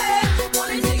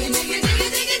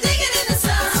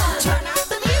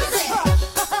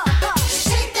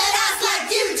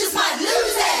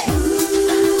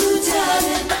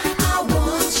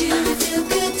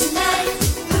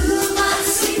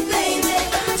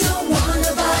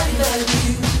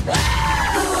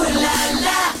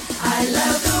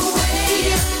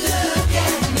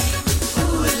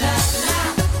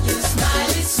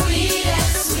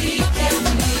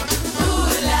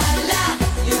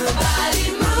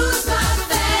 Body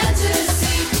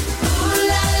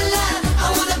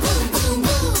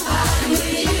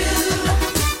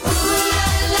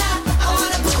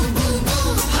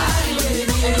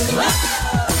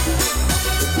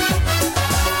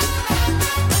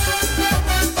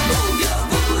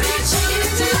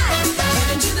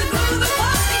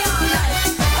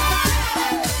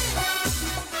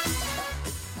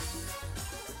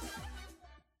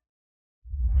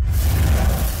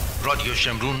رادیو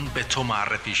شمرون به تو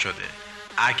معرفی شده.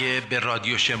 اگه به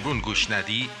رادیو شمرون گوش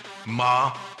ندی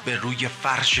ما به روی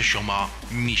فرش شما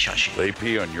میشاشیم.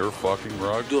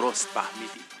 درست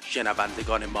فهمیدی،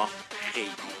 شنوندگان ما خیلی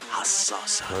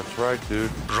حساسن.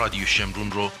 رادیو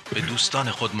شمرون رو به دوستان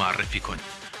خود معرفی کنید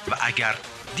و اگر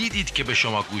دیدید که به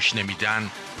شما گوش نمیدن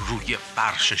روی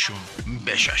فرششون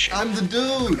بشاشید. I'm the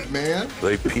dude, man.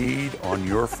 They peed on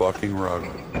your fucking rug.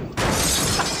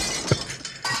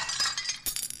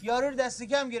 یارو رو دست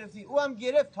کم گرفتی، او هم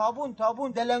گرفت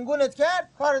تابون دلنگونت کرد،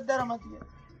 کارت در اومد دیگه.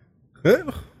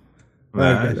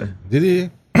 خیلی دیدی؟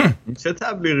 چه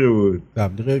تبلیغی بود؟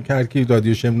 تبلیغ کرد که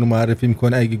رادیو شمرون معرفی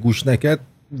میکنه، اگه گوش نکرد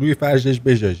روی فرشش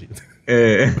بجاشید.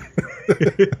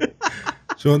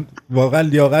 چون واقعا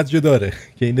لیاقتشو داره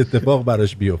که این اتفاق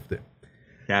براش بیفته.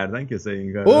 کردن کسایی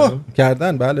این کارو؟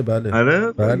 کردن، بله.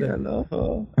 آره؟ بله.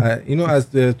 اینو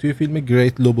از توی فیلم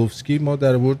گریت لوبوفسکی ما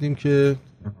در آوردیم که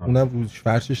اونم رو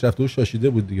فرشش رفته و شاشیده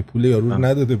بود دیگه، پول یارو رو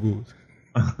نداده بود.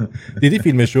 دیدی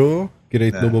فیلمشو؟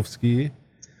 گریت لوبوفسکی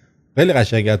خیلی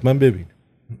قشنگه، حتما ببین.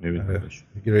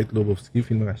 گریت لوبوفسکی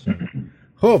فیلم قشنگه.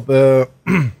 خب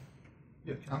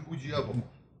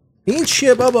این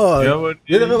چیه بابا؟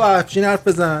 یه دقیقه با افشین حرف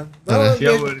بزن.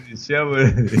 چیا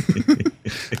بردی؟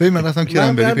 ببین من رفتم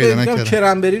کرنبری پیدا نکردم.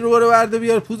 کرنبری رو برده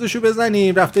بیار پوزشو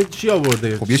بزنیم. رفته چی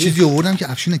آورده؟ خب یه چیزی آوردم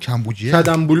که افشین کمبوجیه.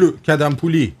 کدم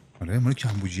پولی. آره مال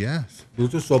کمبوجیه است.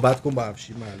 تو صحبت کن با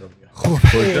افشین معلوم میاد. خب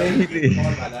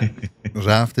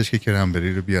رفتش که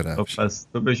کرنبری رو بیاره. خب پس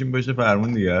تو بشین باشه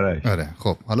فرمون دیگه. آره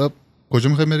خب حالا کجا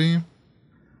میخوایم بریم؟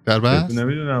 در بس؟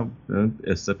 نمیدونم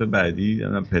استپ بعدی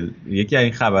یکی از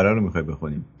این خبرها رو میخوای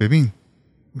بخونیم. ببین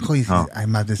میخوای این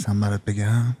مدرسه برات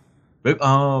بگم؟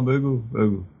 بگو.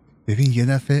 ببین یه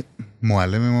دفعه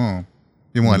معلم ما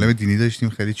یه معلم دینی داشتیم،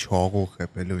 خیلی چاق و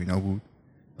خپل و اینا بود.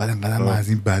 بعد انقدر از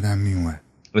این بدم میومد.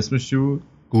 اسمش چی بود؟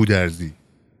 گودرزی.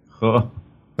 خب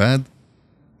بعد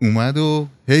اومد و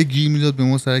هی گیر میداد به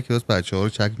ما سر کلاس، بچه‌ها رو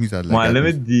چک میزد.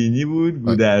 معلم دینی بود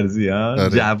گودرزی ها؟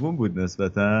 جوون بود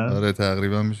نسبتا. آره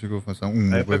تقریبا میشه گفت مثلا اون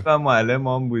موقع فکر معلم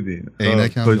ما هم بودین.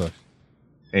 عینک هم داشت.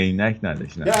 عینک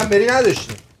نداشت. کرنبری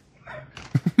نداشتیم.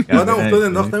 یادم افتاد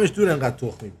انداختمش دور انقدر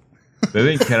تخمی.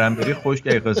 ببین کرنبری خشک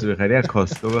اگه خواستی بخری از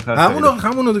کاسکو بخر.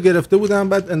 همونو گرفته بودم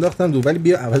بعد انداختم دور، ولی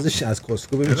بیا عوضش از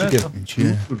کاسکو ببین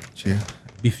چیه.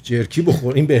 بیف جرکی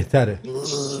بخور، این بهتره.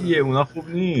 چیه اونا خوب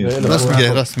نیست.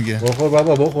 راست میگه. بخور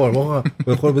بابا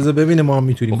بخور بذار ببینه ما هم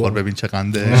میتونیم. بخور ببین چه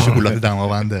قنده شکلات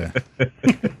دماونده.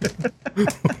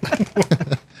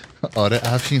 آره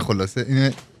افشین خلاصه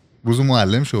این روز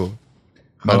معلم شد.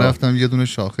 من رفتم یه دونه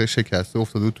شاخه شکسته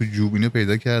افتاده تو جوب، اینو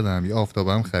پیدا کردم، یه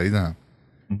آفتابه هم خریدم،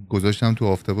 گذاشتم تو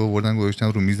آفتابه، آوردم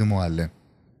گذاشتم رو میز معلم.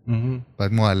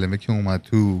 بعد معلمه که اومد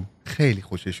تو خیلی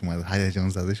خوشش اومد، هیجان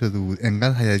زده شده بود،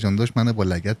 انقدر هیجان داشت منو با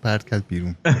لگد پرت کرد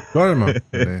بیرون.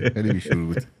 خیلی بیشور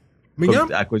بود. میگم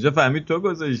از کجا فهمید تو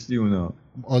گذاشتی اونا؟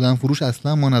 آدم فروش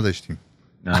اصلا ما نداشتیم.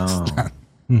 اصلا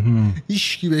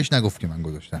هیچکی بهش نگفت که من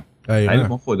گذاشتم. ولی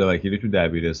ما خداوکیلی تو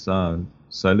دبیرستان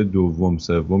سال دوم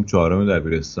سوم چهارم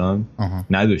دبیرستان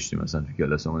نداشتیم مثلا تو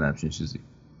کلاسمون همچین چیزی.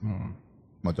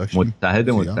 ما داشتیم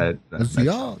متحد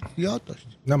زیاد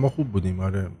داشتیم. نه ما خوب بودیم.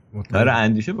 آره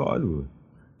اندیشه باحال بود.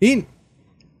 این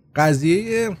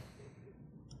قضیه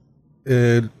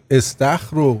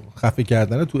استخر رو خفه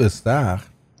کردن تو استخر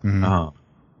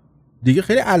دیگه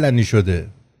خیلی علنی شده.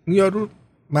 این یارو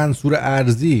منصور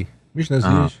ارزی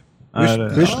میشناسیش؟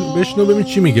 بشنو ببین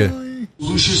چی میگه.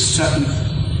 روش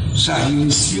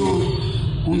صهیونیستی و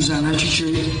اون زنکی که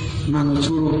من و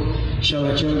تو رو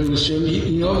شبکه رو درسته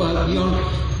اینا باید بیان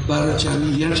برای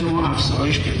جمعیت ما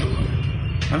افزایش پیدا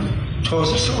کنن.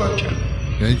 تازه صحبت کرد.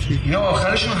 اینا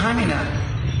آخرشون همینن.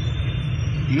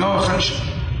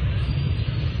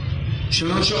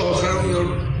 چنانچه آخر اون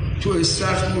یارو تو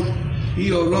استخر بود، این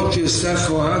یارو تو استخر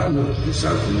خواهد بود.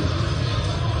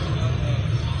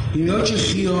 اینا که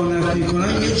خیانت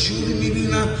میکنن یه جوری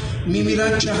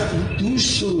میمیرن که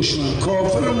دوست و دشمن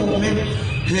کافر و مؤمن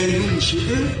حیرون میشه.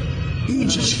 این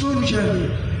چه کار میکردی؟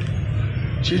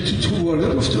 چه تو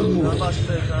بالا گفتاد مرد؟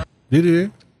 دیدی؟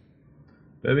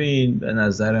 ببین به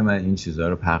نظر من این چیزها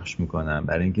رو پخش میکنن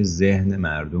برای اینکه ذهن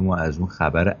مردم رو از اون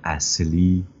خبر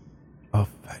اصلی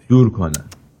دور کنن.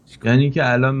 یعنی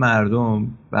که الان مردم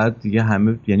بعد دیگه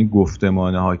همه، یعنی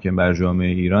گفتمان حاکم بر جامعه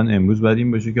ایران امروز باید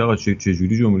این باشه که آقا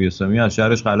چجوری جمهوری اسلامی از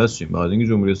شرش خلاص شیم، بخاطر اینکه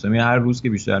جمهوری اسلامی هر روز که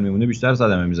بیشتر میمونه بیشتر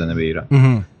صدمه میزنه به ایران.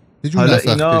 حالا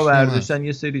اینا برداشتن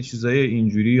یه سری چیزای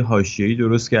اینجوری حاشیه‌ای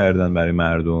درست کردن برای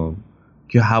مردم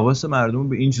که حواس مردم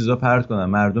به این چیزا پرت کنن،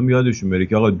 مردم یادشون بره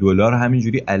که آقا دلار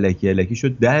همینجوری الکی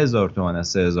شد 10,000 تومان از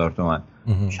 3,000 تومان.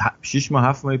 6 ماه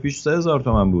 7 ماه پیش 3,000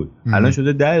 تومان بود، الان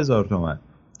شده 10,000 تومان.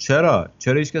 چرا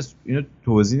هیچکس اینو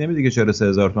توضیح نمیده که چرا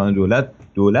 3000 تومان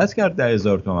دولت کرد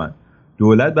 10000 تومان.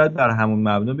 دولت باید بر همون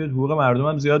مبنا بیاد حقوق مردم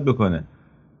هم زیاد بکنه.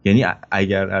 یعنی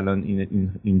اگر الان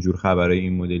اینجور خبرای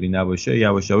این مدلی نباشه،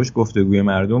 یواش یواش گفتگوی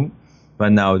مردم و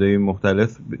نهادهای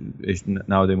مختلف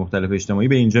اجتماعی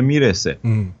به اینجا میرسه.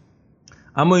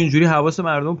 اما اینجوری حواس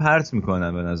مردم پرت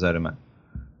میکنن به نظر من،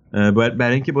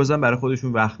 برای اینکه بازم برای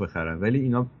خودشون وقت بخرن. ولی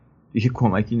اینا دیگه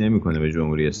کمکی نمیکنه به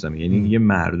جمهوری اسلامی. یعنی دیگه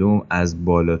مردم از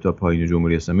بالا تا پایین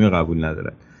جمهوری اسلامی رو قبول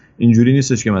ندارن. اینجوری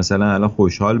نیستش که مثلا الان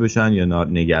خوشحال بشن یا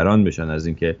نگران بشن از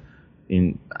اینکه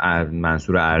این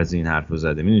منصور ارزی این حرفو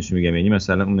زده. میدونی چی میگم؟ یعنی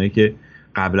مثلا اونایی که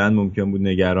قبلا ممکن بود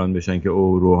نگران بشن که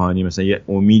او روحانی مثلا یه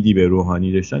امیدی به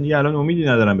روحانی داشتن، یه الان امیدی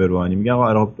ندارن به روحانی. میگن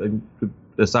آقا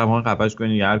استقامت خفش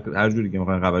کنین یا هر جوری که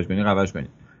میخواین خفش کنین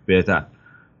بهتر،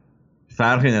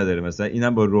 فرقی نداره. مثلا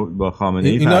اینم با خامنه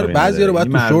ای اینا رو بعضی رو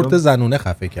باید تو شورت زنونه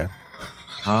خفه کرد.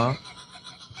 ها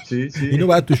چی اینو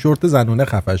باید تو شورت زنونه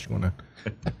خفش کنن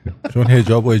چون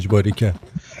حجاب و اجباری کرد.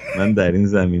 من در این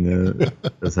زمینه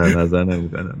اظهار نظر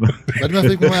نمی‌کنم. ولی من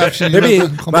فکر کنم افشین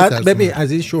ببین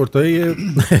از این شورتای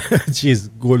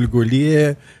چیز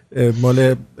گلگلی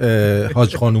مال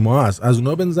حاج خانوما هست، از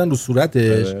اونها بنزن رو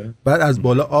صورتش، بعد از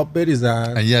بالا آب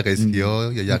بریزن، یه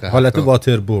قسکیا یا یه حالت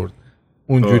واتربورد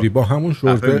اونجوری با همون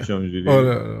شورت.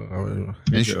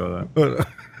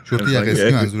 شورت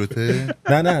یقسکی منظورته؟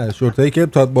 نه شورتایی که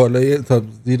تا بالای تا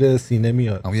زیر سینه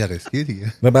میاد. اما یقسکی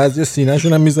دیگه. و بعضی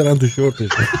سینه‌شون هم میذارن تو شورتش.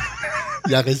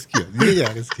 یقسکی دیگه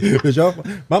یقسکی. بجا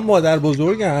من مادر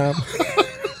بزرگم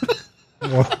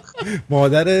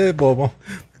مادر بابا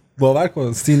باور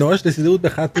کن سینه‌اش رسیده بود به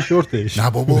خط شورتش. نه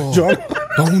بابا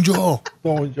تا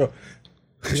اونجا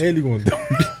خیلی گنده.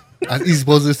 از ایز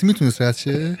بازرسی میتونست رد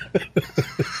شه؟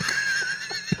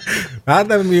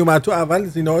 بعد میومد تو اول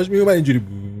سینه‌اش میومد اینجوری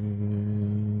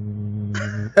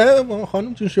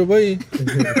خانم چون شبایی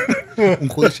اون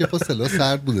خودش یه فاصله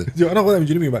سرد بوده. جانا خودم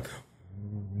اینجوری میومد.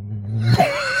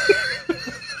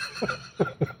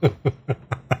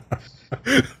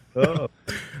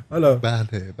 حالا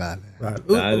بله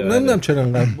نمیدونم چرا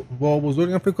انقدر با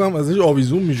بزرگم فکر کنم ازش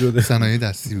آویزون میشده. صنایع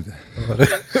دستی بوده.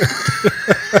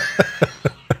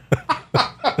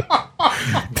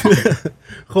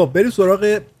 خب بریم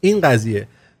سراغ این قضیه.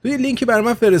 تو یه لینکی برای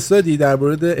من فرستادی در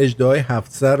مورد اژدهای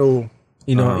 7 سر و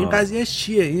اینا. این قضیه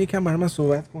چیه؟ این یکم برای من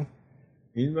صحبت کن.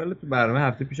 این ولی تو برنامه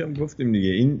هفته پیشم گفتیم دیگه،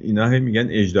 اینا میگن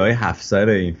اژدهای 7 سر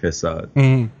این فساد،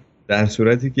 در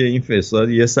صورتی که این فساد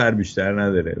یه سر بیشتر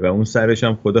نداره و اون سرش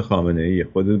هم خود خامنه ایه،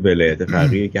 خود ولایت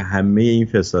فقیه که همه این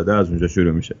فساده از اونجا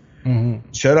شروع میشه.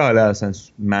 چرا حالا اصلا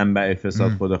منبع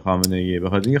فساد خود خامنه ایه؟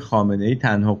 بخاطر اینکه خامنه ای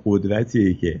تنها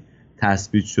قدرتیه که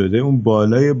تثبیت شده اون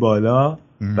بالای بالا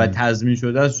و تضمین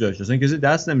شده از جاش، اصلا کسی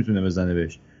دست نمیتونه بزنه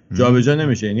بهش، جابجا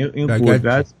نمیشه. یعنی این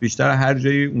قدرت بیشتر هر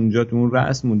جایی اونجا تو اون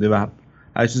رأس مونده و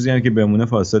هر چیزی هم که بمونه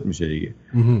فاسد میشه دیگه.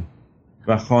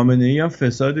 و خامنه ای هم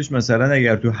فسادش مثلا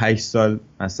اگر تو 8 سال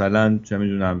مثلا چه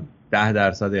میدونم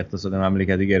 10% اقتصاد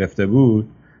مملکتی گرفته بود،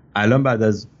 الان بعد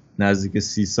از نزدیک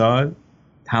 30 سال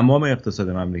تمام اقتصاد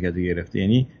مملکتی گرفته.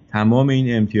 یعنی تمام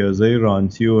این امتیازهای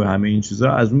رانتی و همه این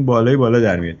چیزا از اون بالای بالا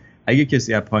در میاد. اگه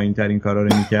کسی از پایین ترین کارا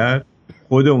رو میکرد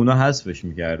خود اونا حذفش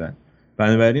میکردن.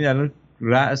 بنابراین الان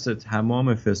رأس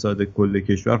تمام فساد کل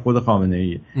کشور خود خامنه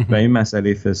ایه و این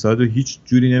مسئله فساد رو هیچ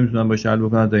جوری نمیتونن باشه حل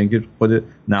بکنن تا اینکه خود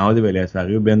نهاد ولایت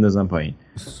فقیه رو بندازن پایین.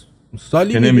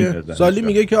 سالی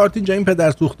میگه که آرتین جا این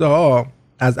پدر سوخته ها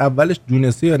از اولش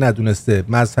دونسته یا ندونسته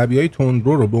مذهبیای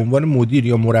تندرو رو به عنوان مدیر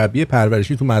یا مربی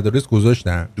پرورشی تو مدارس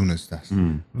گذاشتن. دونسته است.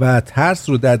 و ترس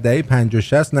رو در دهه 50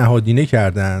 60 نهادینه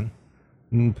کردن.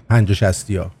 50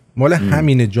 60 ها مال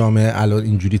همین جامعه الان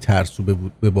اینجوری ترسو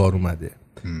به بار اومده.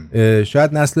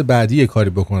 شاید نسل بعدی یه کاری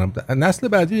بکنم. نسل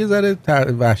بعدی یه ذره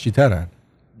وحشی ترن.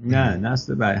 نه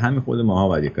نسل بعدی همین خود ماها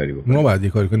باید یه کاری بکنیم. ما باید یه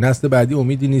کاری کنیم. نسل بعدی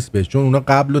امیدی نیست بهش چون اونا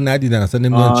قبلو ندیدن، اصلا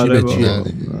نمیدونن چی به چیه.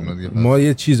 ما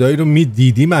یه چیزایی رو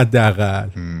میدیدیم حداقل.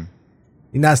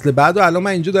 این نسل بعدو الان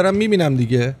من اینجا دارم میبینم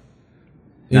دیگه.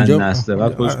 اینجا نسل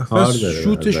بعد خوش کار داره.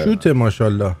 شوت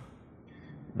ماشاءالله.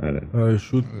 آره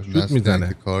شوت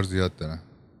میزنه. کار زیاد دارن.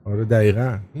 آره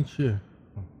دقیقاً. این چیه؟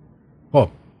 خب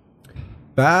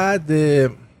بعد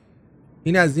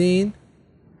این از این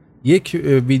یک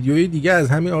ویدیوی دیگه از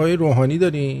همین آقای روحانی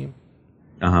داریم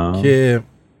که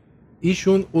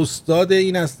ایشون استاد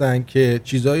این هستن که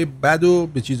چیزای بد رو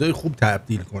به چیزای خوب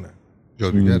تبدیل کنن.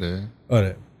 جادوگره؟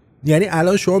 آره. یعنی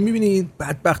الان شما میبینید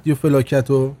بدبختی و فلاکت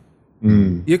رو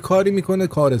یه کاری میکنه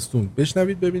کارستون.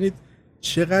 بشنوید ببینید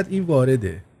چقدر این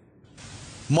وارده.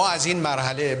 ما از این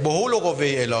مرحله به حول و قوه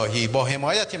الهی با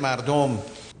حمایت مردم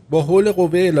با حول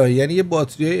قوه الهی، یعنی یه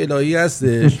باتری الهی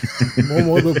هستش.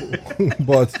 ما به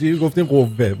باتری گفتیم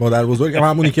قوه، مادر بزرگ هم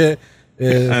همونی که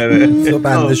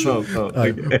بنده شد.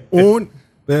 اون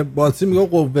به باتری میگم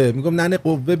قوه، میگم ننه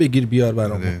قوه بگیر بیار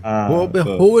برام. با به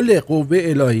حول قوه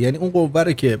الهی، یعنی اون قوه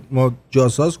رو که ما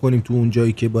جاساز کنیم تو اون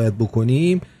جایی که باید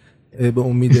بکنیم، به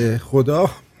امید خدا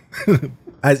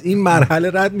از این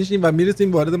مرحله رد میشیم و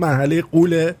میرسیم وارد مرحله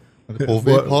قوله.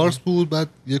 قوه پارس بود، بعد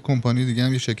یه کمپانی دیگه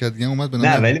هم، یه شرکت دیگه هم اومد به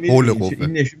نام حول قوه.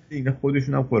 این نشون میده اینا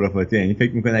خودشون هم خرافاتی، یعنی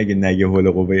فکر میکنه اگه نگه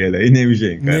حول قوه الهی نمیشه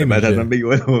این کار، بعد اصلا بگی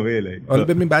حول قوه الهی. حالا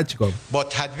ببین بعد چیکار با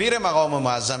تدبیر مقام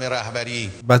معظم رهبری.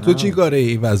 و تو چی کاره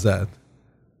این وسط؟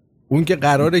 اون که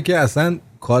قراره که اصلا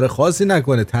کار خاصی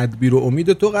نکنه، تدبیر و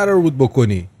امید تو قرار بود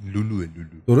بکنی. لولو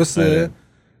درسته؟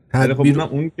 تدبیر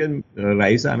اون که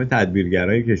رئیس همه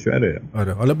تدبیرگرای کشوره.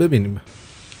 آره حالا ببینیم.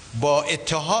 با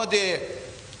اتحاد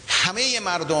همه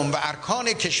مردم و ارکان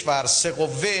کشور، سه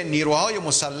قوه نیروهای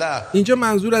مسلح. اینجا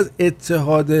منظور از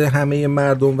اتحاد همه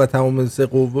مردم و تمام سه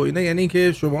قوه اینا یعنی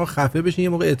اینکه شما خفه بشین یه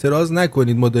موقع اعتراض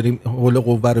نکنید ما داریم حول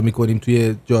قوه رو میکنیم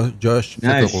توی جاش.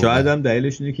 نه شاید هم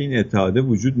دلیلش اینه که این اتحاد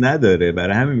وجود نداره،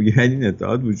 برای همین میگه این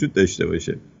اتحاد وجود داشته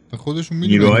باشه. خودشون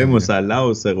میدونن نیروهای مسلح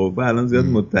و سه قوه الان زیاد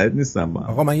متحد نیستن با هم.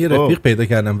 آقا من یه رفیق پیدا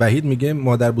کردم، وحید میگه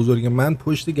مادر بزرگ من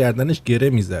پشت گردنش گره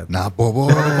میزد. نه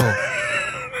بابا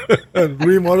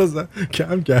روی ما رو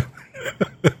کم کرد.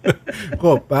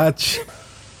 خب بعد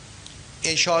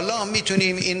انشالله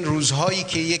میتونیم این روزهایی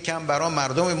که یکم برای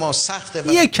مردم ما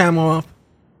سخته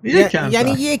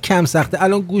یعنی یک کم سخته،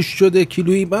 الان گوش شده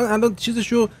کیلویی، الان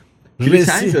چیزشو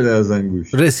شده از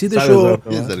گوشت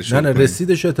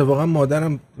رسیدشو اتفاقا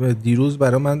مادرم دیروز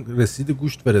برای من رسید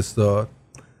گوشت فرستاد،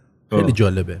 خیلی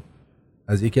جالبه،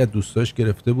 از یکی از دوستاش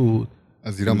گرفته بود،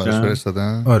 از ایران براش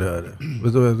فرستادن. آره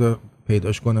بذار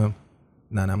پیداش کنم.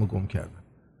 ننمو گم کردم.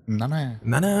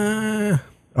 نه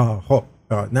خب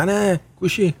نه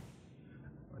گوشی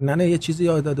نه یه چیزی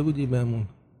یاد داده بودی بهمون.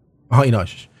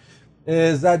 ایناش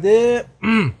زده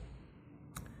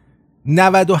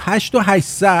 98 و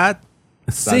 800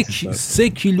 3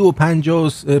 کیلو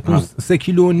 3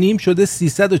 کیلو و نیم شده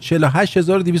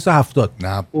 348270.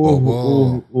 نه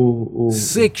بابا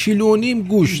 3 کیلو و نیم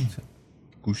گوشت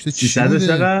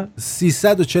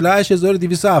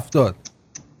 348270.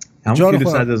 همون کیلو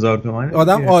 100,000 تومانه.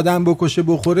 آدم بکشه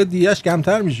بخوره دیگه‌اش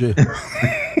کمتر میشه.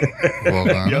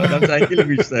 واقعا یا آدم چند کیلو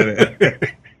بیشتره.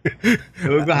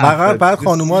 فقط بعد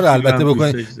خانوما رو البته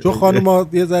بکنید، چون خانوما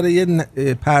یه ذره یه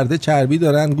پرده چربی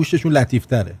دارن، گوشتشون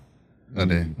لطیف‌تره.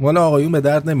 مال آقایون به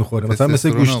درد نمیخوره، مثلا مثل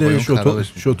گوشت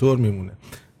شتر میمونه.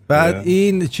 بعد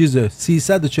این چیزه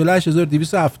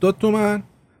 348270 تومان.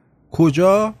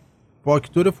 کجا؟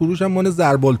 فاکتور فروش هم مال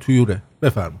زربال تویوره.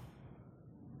 بفرما.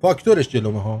 فاکتورش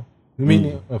جلومه ها.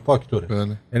 می‌بینی فاکتوره.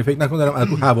 یعنی فکر نکن دارم از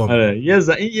رو هوا میاد. آره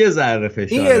یه ذره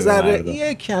فشار.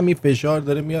 یه کمی فشار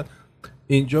داره میاد.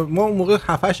 اینجا ما اون موقع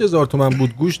 7-8000 تومان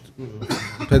بود گوشت،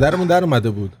 پدرمون در اومده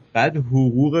بود. بعد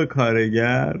حقوق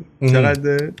کارگر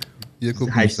چقدر؟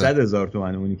 800,000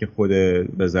 تومانه، اونی که خود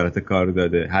وزارت کار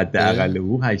داده، حداقل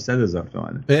حقوق 800,000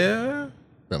 تومانه.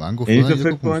 به من گفتن یعنی تو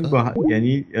فکر کن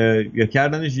یعنی یا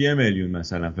کردنش 1 میلیون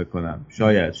مثلا فکر کنم،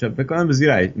 شاید فکر کنم به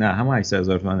زیر نه همون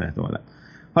 800,000 تومان احتمالاً.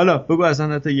 حالا بگو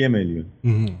اصلا حتی 1 میلیون،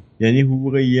 یعنی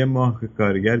حقوق یه ماه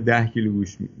کارگر 10 کیلو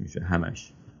گوشت میشه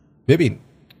همش. ببین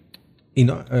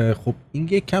اینا خب این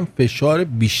یک کم فشار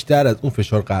بیشتر از اون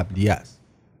فشار قبلی است.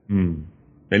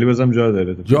 ولی بازم جا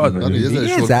داره.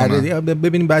 یه ذره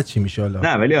ببینیم بعد چی میشه. حالا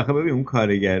نه ولی آخه ببین اون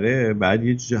کارگره بعد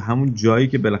همون جایی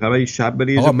که بالاخره یه شب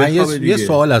بره یه جا بخوابه. من یه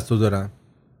سوال از تو دارم.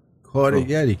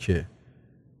 کارگری که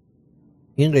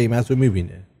این قیمت رو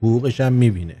میبینه، حقوقش هم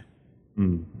میبینه،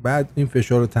 بعد این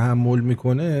فشار رو تحمل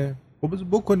میکنه، خب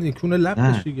بکنید کونه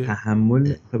لبش دیگه.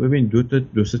 تحمل خب ببین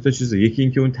دو سه تا چیزه. یکی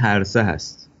این که اون ترسه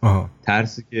هست.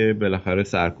 ترسی که بالاخره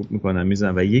سرکوب میکنن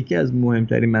میزنن، و یکی از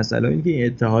مهمترین مسائل اینه که این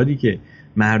اتحادی که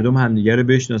مردم همدیگه رو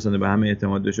بشناسن و به هم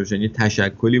اعتماد داشته باشن، یه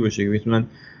تشکلی باشه که بتونن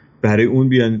برای اون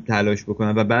بیان تلاش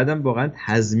بکنن و بعدم واقعا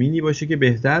تضمینی باشه که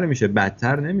بهتر میشه،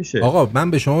 بدتر نمیشه. آقا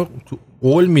من به شما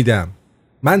قول میدم،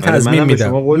 من تضمین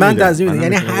میدم،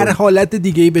 یعنی هر حالت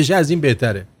دیگه ای بشه از این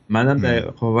بهتره. منم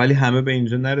خب ولی همه به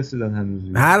اینجا نرسیدن هنوز.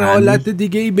 هر حالت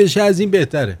دیگه ای بشه از این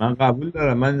بهتره. من قبول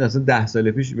دارم. من اصلا 10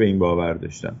 سال پیش به این باور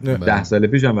داشتم. 10 سال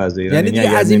پیش هم وضع ایران یعنی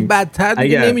دیگه از این بدتر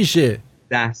دیگه نمیشه.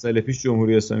 10 سال پیش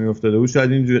جمهوری اسلامی افتاده بود،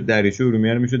 شاید این دریچه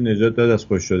ارومیه رو میشد نجات داد از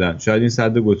خشک شدن، شاید این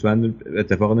سد گتوند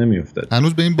اتفاق نمیافتاد.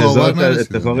 هنوز به این باور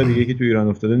نرسیدن. اتفاق دیگه که تو ایران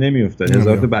افتاده نمیافتاد.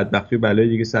 هزار تا بدبختی و بلای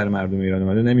دیگه سر مردم ایران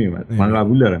اومده نمیومد. من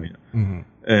قبول دارم اینو.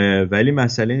 ولی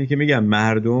مسئله اینه که میگم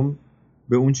مردم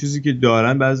به اون چیزی که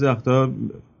دارن بعضی وقتا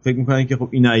فکر میکنن که خب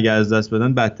اینا اگه از دست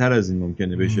بدن بدتر از این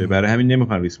ممکنه بشه، برای همین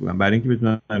نمیخوان ریسک بکنن. برای اینکه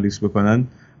بتونن ریسک بکنن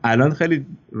الان خیلی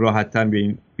راحت‌تر به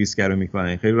این ریسک رو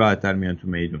میکنن، خیلی راحت‌تر میان تو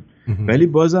میدون. ولی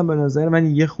بازم به نظر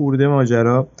من یه خورده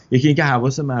ماجرا، یکی اینکه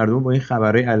حواس مردم با این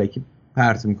خبرهای الکی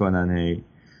پرت میکنن،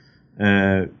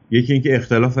 یکی اینکه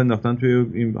اختلاف انداختن توی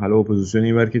این حالا اپوزیسیون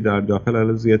اینور که در داخل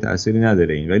حالا زیاد تأثیری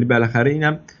نداره این، ولی بالاخره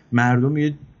اینم مردم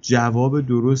یه جواب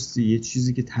درستی، یه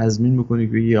چیزی که تضمین میکنه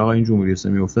که بگی آقا این جمهوری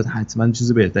اسلامی افتاد حتما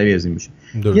چیز بهتری از این میشه.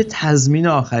 یه تضمین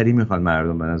آخری میخوان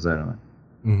مردم به نظر من.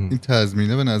 این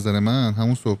تضمینه به نظر من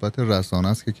همون صحبت رسانه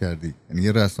است که کردی، یعنی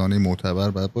یه رسانه معتبر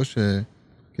باید باشه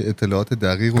که اطلاعات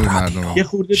دقیق روی مردم یه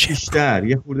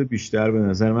خورده بیشتر به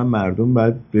نظر من مردم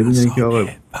باید بدونن که آقا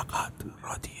فقط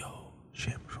رادیو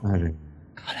شمرون.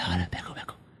 آره بگو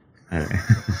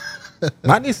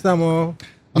من نیستم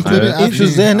این تو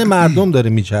ذهن مردم داره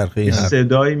میچرخه، این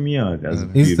صدای میاد از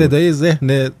این صدای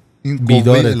ذهن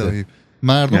بیداره.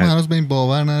 مردم هنوز به این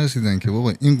باور نرسیدن که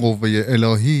بابا این قوه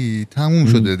الهی تموم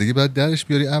شده دیگه، بعد درش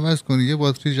بیاری عوض کنی یه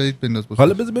باتری جدید بنداز.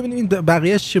 حالا بذار ببینیم این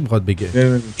بقیه‌اش چی میخواد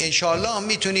بگه. انشالله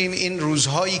میتونیم این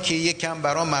روزهایی که یکم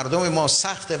برای مردم ما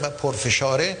سخته و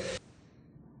پرفشاره،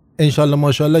 انشالله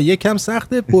ماشاءالله یکم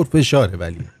سخته پرفشاره،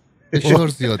 ولی فشار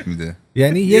زیاد میده،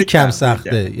 یعنی یکم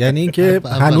سخته، یعنی اینکه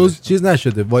هنوز چیز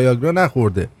نشده، وایاگرا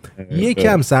نخورده،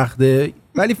 یکم سخته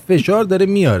ولی فشار داره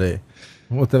میاره.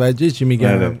 متوجه چی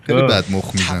میگم؟ خیلی بد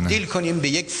مخ میزنه. تبدیل کنیم به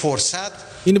یک فرصت،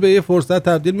 اینو به یه فرصت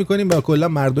تبدیل میکنیم و کلا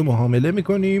مردم رو حامله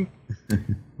میکنیم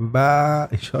و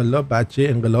انشالله بچه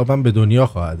انقلاب هم به دنیا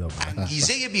خواهد آمد.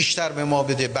 انگیزه بیشتر به ما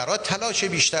بده برای تلاش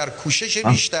بیشتر، کوشش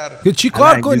بیشتر. که چی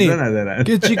کار کنیم؟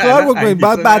 که چی کار بکنیم؟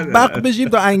 بعد بدبخت بشیم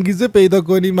تا انگیزه پیدا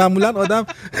کنیم. معمولا آدم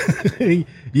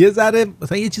یه ذره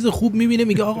مثلا یه چیز خوب میبینه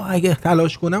میگه آقا اگه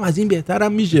تلاش کنم از این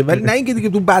بهترم میشه، ولی نه اینکه دیگه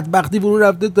تو بدبختی فرو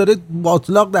رفته داره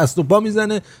باطلاق دست و پا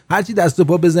میزنه، هرچی دست و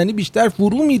پا بزنی بیشتر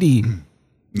فرو میری.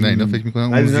 نه اینا فکر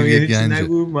میکنم اون زیر گنجه.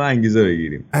 نگو ما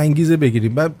انگیزه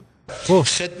بگیریم. بعد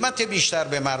خدمت بیشتر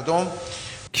به مردم.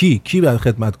 کی باید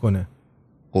خدمت کنه؟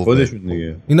 خودشون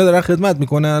دیگه. اینا دارن خدمت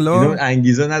میکنن الان. اینا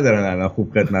انگیزه ندارن الان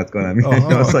خوب خدمت کنن.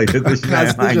 اینا ساکت بشین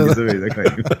انگیزه پیدا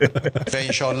کنیم. و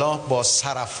انشالله با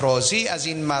سرافرازی از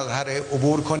این مرحله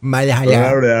عبور کنیم.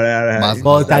 مرحله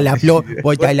با طلب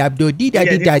دودی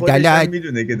خودش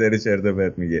میدونه که داره چرت و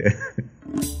پرت میگه.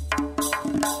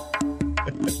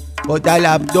 با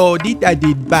طلب دادی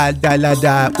دادید بلدلده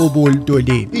عبول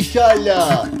دولی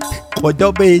ایشالله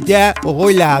خدا بیده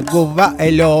غلا قوه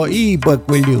الهی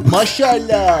بکلو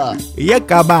ماشالله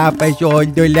یکم فشال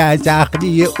دوله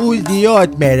سختی او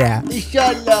زیاد میره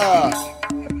ایشالله.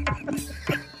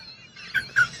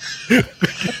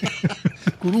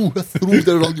 گروه سرود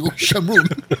رادیو شمرون.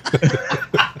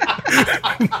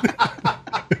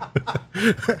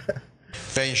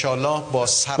 و انشالله با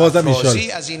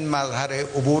سرافرازی از این مرحله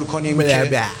عبور کنیم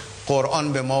که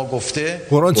قرآن به ما گفته.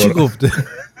 قرآن چی گفته؟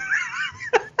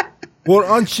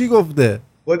 قرآن چی گفته؟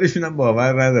 خودشون هم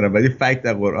باور ندارن ولی فکت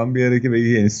از قرآن بیاره که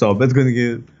بگی یعنی ثابت کنه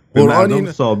که قرآن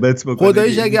این ثابت بکنه.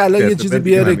 خداییش اگه الان یه چیزی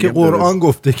بیاره که قرآن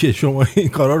گفته که شما این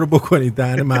کارا رو بکنید،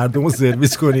 دهن مردم رو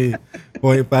سرویس کنید،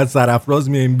 بعد سرافراز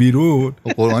میایم بیرون.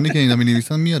 قرآنی که اینا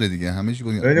می‌نویسن میاره دیگه، همه چی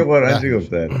گفته. ببین قرآن چی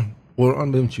گفته.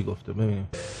 قرآن ببین چی گفته. ببینیم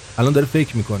الان داره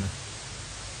فکر میکنه.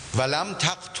 ولم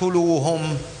تقتلوهم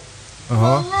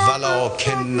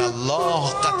ولکن الله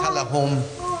قتلهم.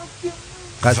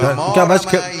 همش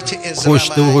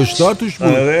کشته و هشدار توش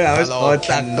بود.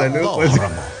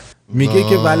 میگه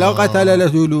که ولا قتل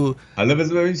الرسول. حالا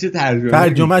بذار ببین چه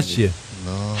ترجمهش چیه.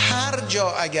 هر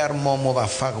جا اگر ما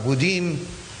موفق بودیم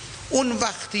اون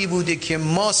وقتی بوده که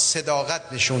ما صداقت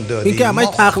نشون دادیم. این که همش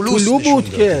تقتلو بود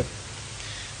که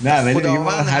نه ولی دیگه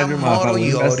ما هر جور موفق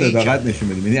بودیم صداقت نشون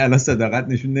بدیم. یعنی الان صداقت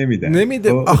نشون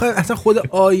نمیده. آخه اصلا خود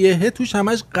آیه توش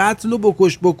همش قتل و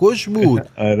بکش بود.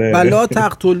 ولا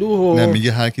تقتلوه. نه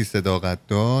میگه هر کی صداقت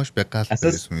داشت به قتل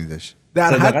رسونیدش.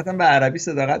 صداقت هم به عربی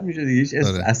صداقت میشه دیگه، هیچ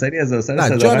اثری از اثر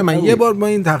صداقت. جان من یه بار ما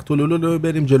این تقتلولو رو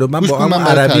بریم جلو، من با هم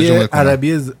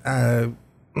عربی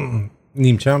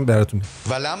نیمچم براتون.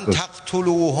 ولم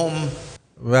تقتلوهم.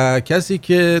 و کسی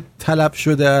که طلب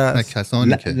شده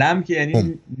کسانی که لم که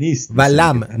یعنی نیست و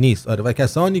لم نیست. آره و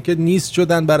کسانی که نیست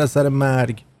شدن بر اثر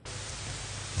مرگ.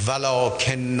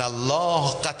 ولکن الله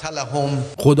قتلهم.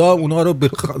 خدا اونا رو به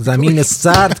زمین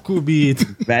سرد کوبید.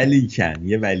 ولیکن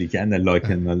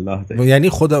لکن الله ده. یعنی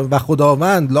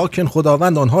خداوند لکن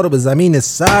خداوند آنها رو به زمین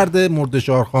سرد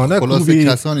مردشارخانه کوبید. خلاصه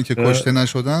کسانی که کشته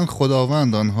نشدن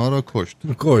خداوند آنها را کشت.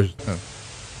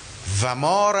 و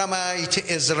ما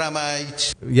رمیت از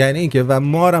رمیت. یعنی اینکه و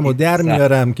مارمو در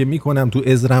میارم که میکنم تو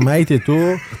از رمیت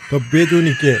تو تا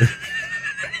بدونی که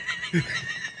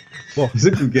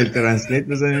گوگل ترنسلیت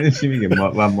بزنید چی میگه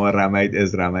ما رمید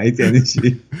از رمید یعنی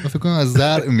چی؟ فکر کنم از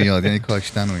زرع میاد، یعنی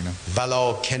کاشتن و اینا.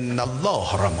 ولکن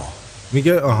الله رما،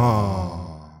 میگه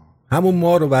آها همون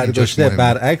ما رو برداشته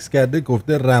برعکس کرده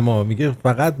گفته رما، میگه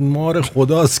فقط مار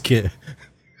خداست که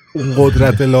اون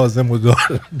قدرت لازم رو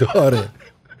داره.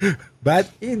 بعد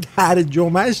این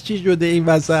ترجمهش چی شده این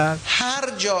وسط؟ هر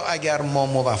جا اگر ما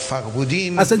موفق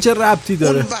بودیم اصلا چه ربطی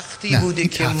داره؟ اون وقتی بوده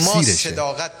که ما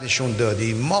صداقت نشون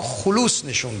دادیم، ما خلوص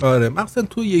نشون دادیم. آره مثلا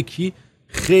تو یکی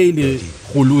خیلی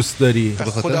خلوص داری، به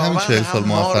خاطر همین 40 سال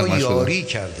موفق نشده.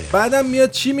 بعدم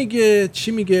میاد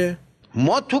چی میگه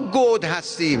ما تو گود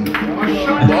هستیم، بار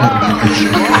برای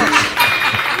شماست.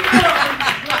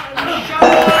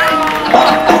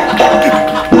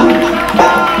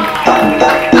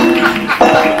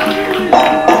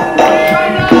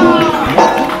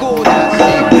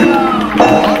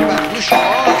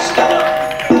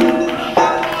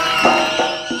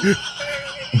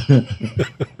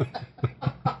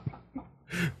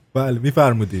 بله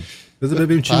میفرمودید. بذار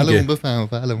ببینیم چی میگه.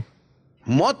 بفهم.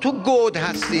 ما تو گود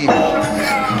هستیم، بار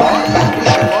بر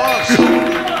شماست.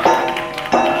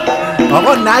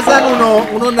 آقا نزن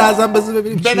اونو نزن، بذار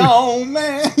ببینیم چی.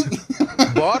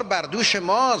 بار بر دوش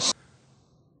ماست.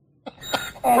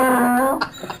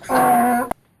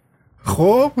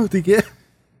 خب دیگه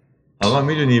آقا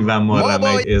میدونی و ما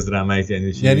رمید از رمید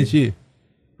یعنی چی؟ یعنی چی؟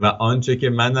 و آنچه که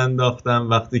من انداختم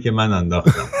وقتی که من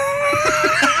انداختم.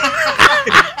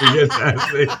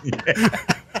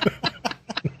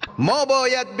 ما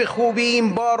باید به خوبی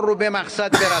این بار رو به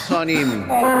مقصد برسانیم.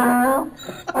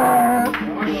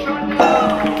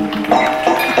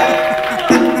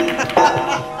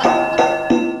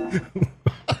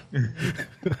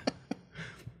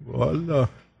 والا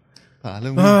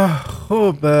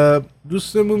خب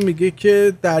دوستمون میگه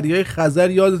که دریای خزر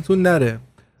یادتون نره.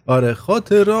 آره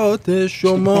خاطرات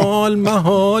شمال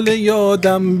محال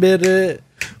یادم بره،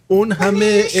 اون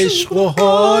همه عشق و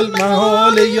حال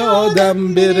محال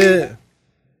یادم بره.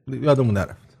 یادمون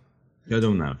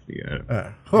نرفت دیگه.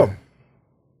 خب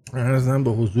عرضم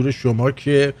به حضور شما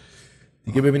که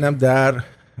دیگه ببینم در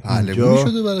اینجا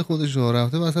شده برای خودش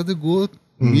رفته وسط گود.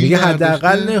 میگه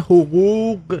حداقل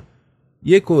حقوق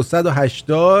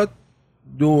 180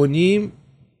 2.5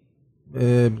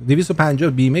 250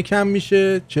 بیمه کم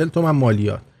میشه، 40 تومن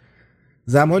مالیات.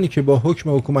 زمانی که با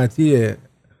حکم حکومتی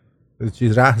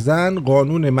رهزن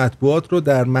قانون مطبوعات رو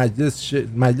در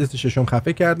مجلس ششم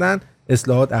خفه کردن،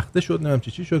 اصلاحات اخته شد، نمیدونم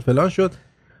چی شد فلان شد.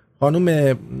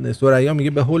 خانم ثریا میگه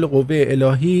به حول قوه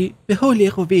الهی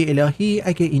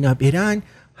اگه اینا برن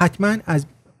حتما از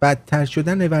بدتر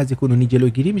شدن وضع کنونی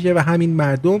جلوگیری میشه و همین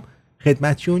مردم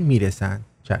خدمتشون میرسن.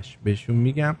 چشم بهشون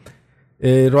میگم.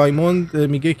 رایموند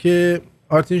میگه که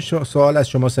آرتین سوال از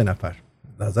شما 3 نفر،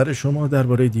 نظر شما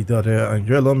درباره دیدار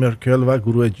انگلا مرکل و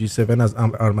گروه G7 از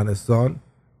ارمنستان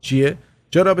چیه؟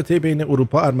 چه رابطه بین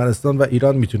اروپا، ارمنستان و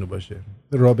ایران میتونه باشه؟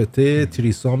 رابطه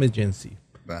تریسام جنسی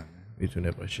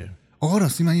میتونه باشه. آقا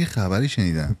راستی من یه خبری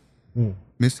شنیدم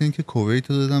مثل این که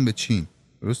کویت رو دادن به چین،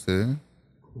 درسته؟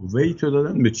 کویت رو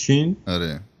دادن به چین؟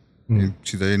 آره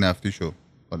چیزای نفتی شو،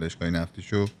 پالایشگاه نفتی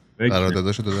شو،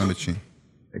 قرارداداشو دادن به چین.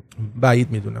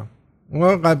 بعید میدونم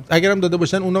اگرم داده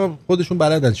باشن اونا خودشون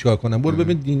بلدن چیکار کنن. برو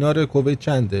ببین دینار کویت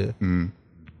چنده. من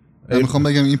میخوام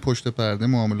بگم این پشت پرده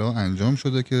معامله ها انجام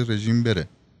شده که رژیم بره.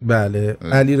 بله.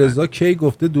 علیرضا کی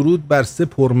گفته درود بر 3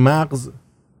 پرمغز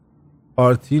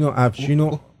آرتین و افشین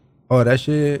و آرش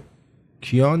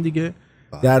کیان دیگه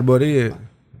درباره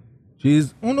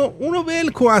چیز اونو ول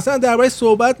کن، اصلا درباره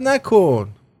صحبت نکن،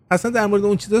 اصلا در مورد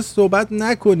اون چیزا صحبت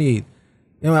نکنید.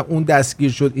 یعنی اون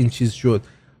دستگیر شد این چیز شد.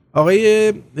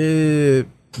 آقای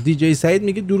دیجی سعید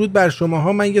میگه درود بر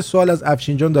شماها، من یه سوال از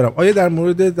افشین جان دارم. آیا در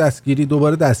مورد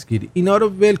دوباره دستگیری اینا رو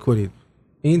ول کنید؟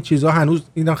 این چیزها هنوز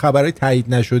اینا خبرای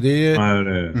تایید نشده،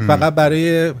 فقط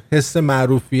برای حس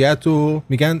معروفیت و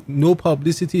میگن no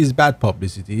publicity is bad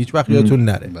publicity. هیچ وقت یادتون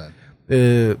نره.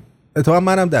 اتفاقا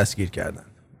منم دستگیر کردن.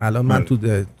 الان من تو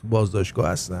بازداشتگاه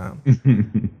هستم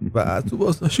و تو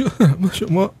بازداشتگاه با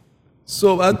شما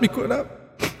صحبت میکنم.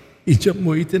 اینجا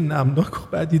محیط نمناک و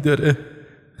بدی داره،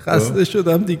 خسته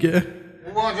شدم دیگه.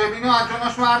 واجبینو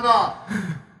انجامش مردم.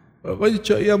 آقا یه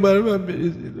چایی هم برای من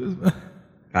بریزید.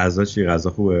 غذا چی؟ غذا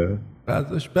خوبه؟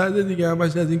 غذاش بده دیگه،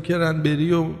 همش از این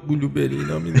کرنبری و بلوبری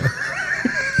اینا میدن.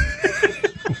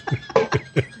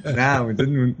 نه اونجا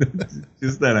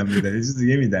چیز دارم میدن، یه چیز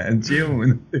دیگه میدن. چیه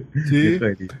اون؟ چی؟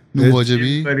 نون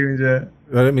واجبی؟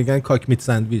 آره میگن کاک میت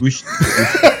سندویچ. گوشت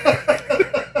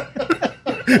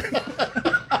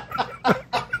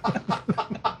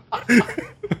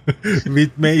ویت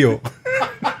میو.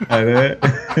 آره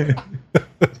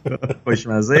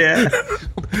خوشمزه.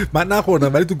 من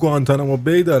نخوردم ولی تو گوانتانامو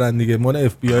بی دارن دیگه، مال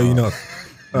اف بی آی اینا.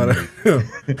 آره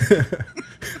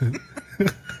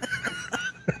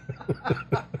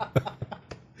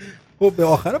خب به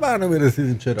آخر برنامه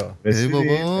رسیدیم. چرا؟ ای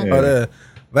بابا. آره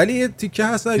ولی یه تیکه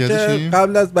هستن که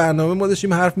قبل از برنامه ما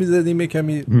داشتیم حرف میزدیم، یه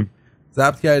کمی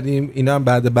ضبط کردیم، اینا هم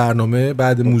بعد برنامه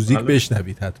بعد موزیک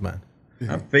بشنوید حتما.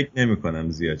 من فکر نمی کنم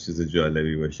زیاد چیز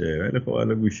جالبی باشه ولی خب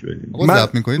حالا گوش بدیم.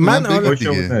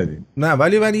 نه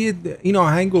ولی این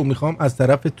آهنگو میخوام از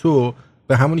طرف تو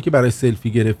به همونی که برای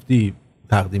سلفی گرفتی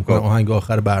تقدیم کنم، آهنگ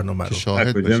آخر برنامه رو.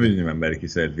 شاهد کجا میدونی من برای کی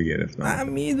سلفی گرفتم؟ من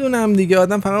میدونم دیگه،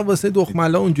 آدم فقط واسه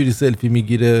دخملا اونجوری سلفی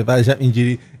میگیره و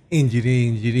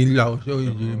اینجوری لاشه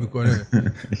اینجوری میکنه.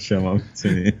 شما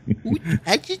میتونی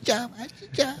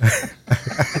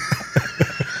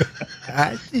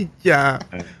عجیجم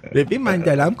ببین من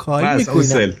دلم کار میکنم، من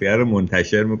سلفی رو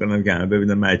منتشر میکنم که همه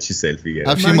ببینم من چی سلفی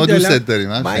گرفتم. افشین ما دوستت داریم.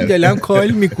 من دلم کار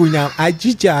میکنم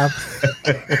عجیجم.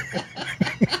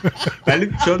 ولی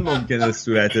چون ممکنه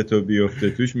صورت تو بیفته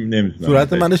توش نمیتونم.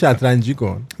 صورت منو شطرنجی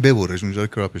کن، ببرش اونجا رو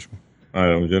کراپش کن.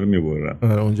 آره اونجا رو میبرم.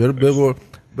 آره اونجا رو ببر.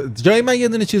 جای من یه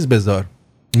دونه چیز بذار،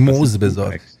 موز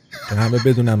بذار که همه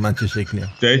بدونن من چه شکلیم.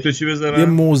 جای تو چی بذارم؟ یه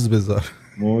موز بذار.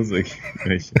 موز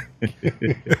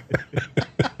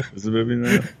بذار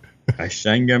ببینم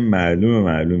قشنگم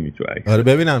معلومی تو عکس. آره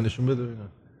ببینم، نشون بده ببینم.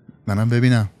 منم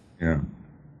ببینم.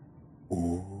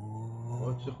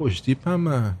 چه خوش تیپم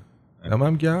من.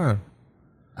 دمم گرم.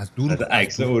 از دور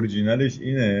عکس اورجینالش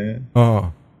اینه.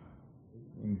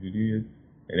 اینجوری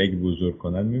اگه بزرگ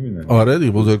کنن میبینن. آره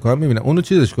دیگه بزرگ کنن میبینن. اونو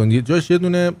چیزش کن جاش یه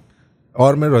دونه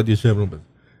آرم رادیو شمرون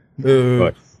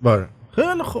بزن. باره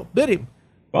خیلی خوب بریم.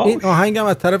 این آهنگم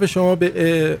از طرف شما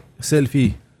به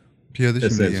سلفی پیاده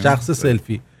شدیم. شخص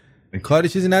سلفی. کاری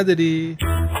چیزی نداری؟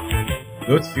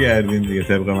 لطف کردین دیگه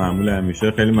طبق معمول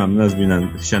همیشه. خیلی ممنون از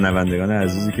شنوندگان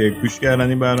عزیزی که گوش کردن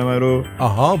این برنامه رو.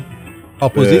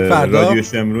 اپوزیت فردا رادیو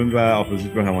شمرون و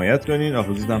اپوزیت رو حمایت کنین.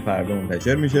 اپوزیت هم فردا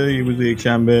منتشر میشه یه روز یک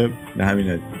شنبه به همین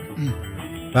نتیجه.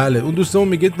 بله اون دوستمون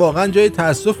میگه واقعا جای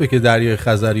تاسفه که دریای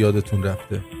خزر یادتون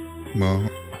رفته. ما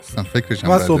اصلا فکرش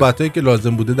من صحبتایی که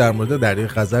لازم بوده در مورد دریای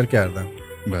خزر کردم.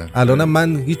 الان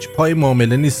من هیچ پای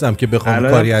معامله نیستم که بخوام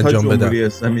کاری انجام بدم. تا جمهوری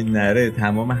اسلامی نره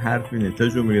تمام حرف اینه، تا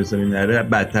جمهوری اسلامی نره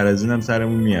بدتر از اینم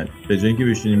سرمون میاد. به جای اینکه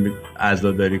بشینیم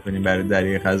عزاداری کنیم برای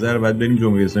دریای خزر بعد بریم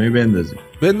جمهوری اسلامی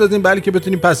بندازیم بله که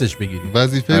بتونیم پسش بگیریم.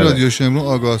 وظیفه رادیو شمرون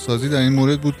آگاه سازی در این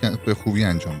مورد بود که به خوبی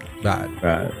انجام داد.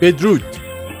 بله بدرود.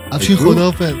 افشین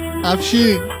خداحافظ.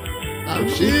 افشین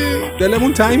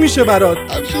دلمون تنگ میشه برات.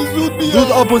 افشین زود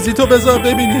زود اپوزیتو بذار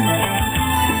ببینیم.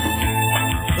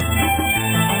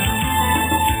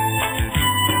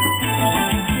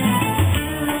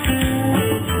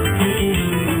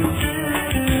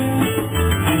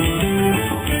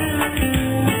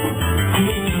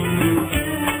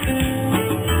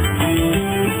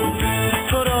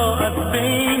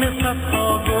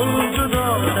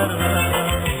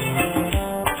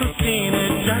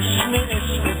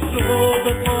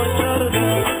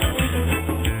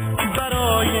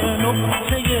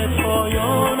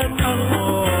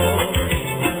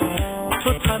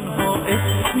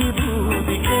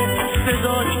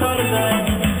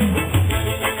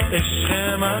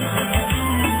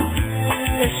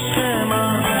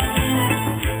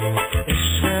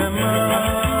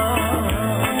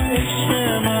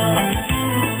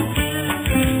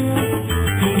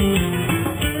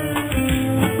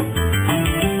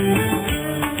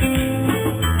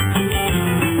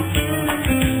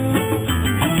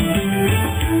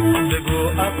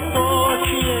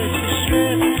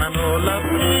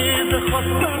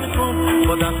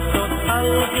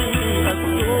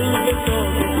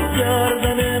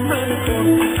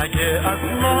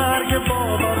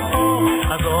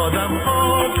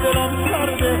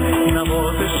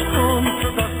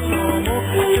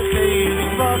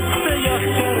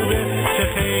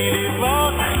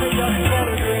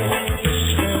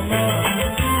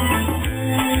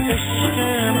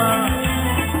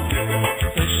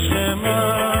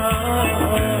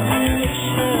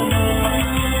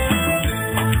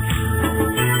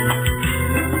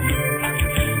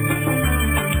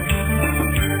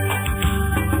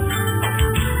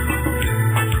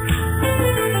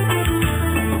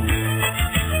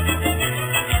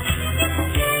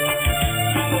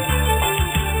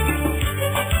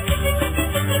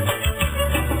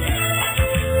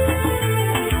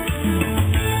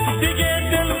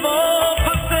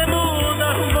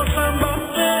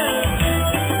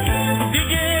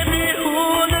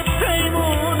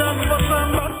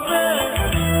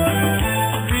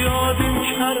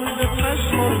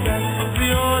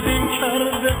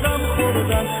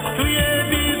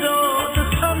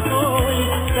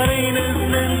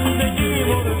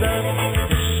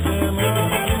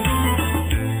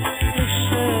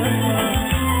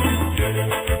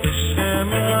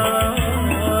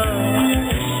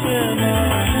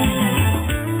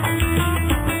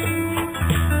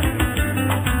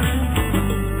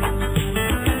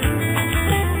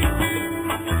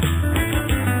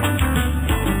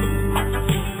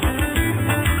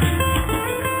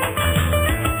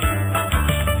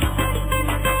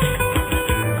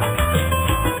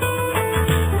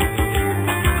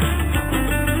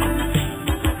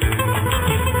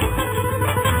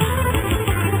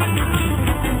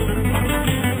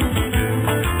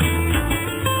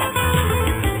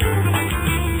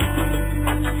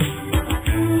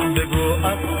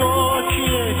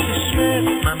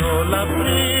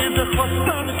 لبریز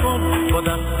خواستن کن با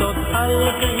دستات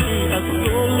حلقی از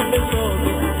گل بساز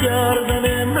گردن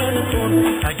من کن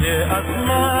اگه از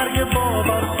مرگ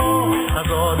باورها از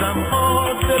آدم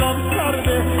ها دلم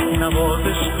کرده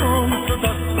نوازش کن تو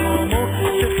دستامو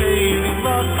که خیلی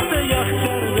وقت یخ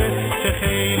کرده که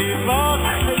خیلی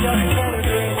وقت یخ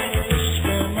کرده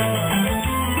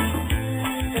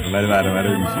اول برنامه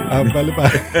رو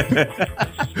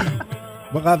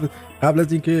ما قبل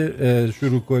از اینکه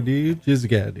شروع کنیم چیز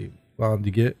کردیم با هم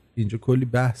دیگه اینجا کلی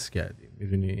بحث کردیم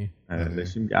میدونی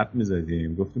داشتیم گپ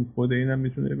میزدیم گفتیم خود اینم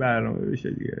میتونه برنامه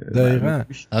بشه دیگه دقیقاً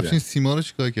افشین سیما رو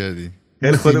چیکار کردی؟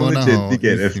 خودمون جدی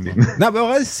گرفتیم نه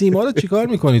واقعا سیما رو چیکار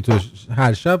میکنی تو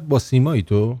هر شب با سیمایی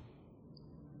تو؟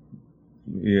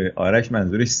 آرش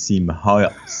منظورش سیم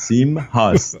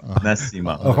هاست نه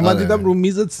سیما. آخه من دیدم رو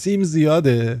میزت سیم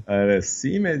زیاده. آره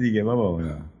سیم دیگه بابا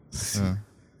اونا.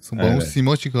 با اون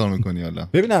سیما چی کار میکنی حالا؟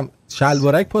 ببینم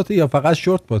شلوارک پاته یا فقط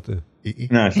شورت پاته؟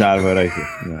 نه شلوارکه.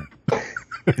 نه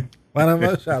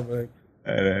منم شلوارک.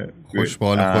 آره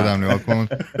خوشبال خودم نگاه کن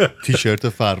تیشرت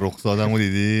فرخزادمو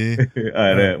دیدی؟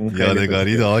 آره اون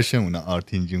یادگاری داشتمونه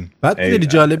آرتین جون. بعد میدونی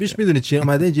جالبیش میدونی چی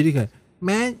اومده اینجوری که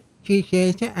من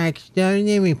تیشرت عکسدار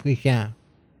نمیپوشم.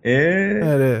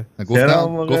 آره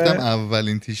گفتم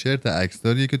اولین تیشرت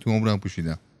عکسداریه که تو عمرم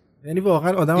پوشیدم. یعنی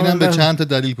واقعا آدم اینم به چند تا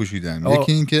دلیل پوشیدم.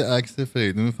 یکی این که عکس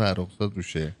فریدون فرخزاد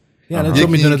روشه. یعنی چون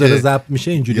میدونه داره ضبط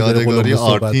میشه اینجوری داره یادگاری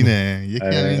آرتینه. یکی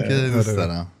هم این که دوست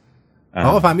دارم.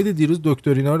 آقا فهمیدی دیروز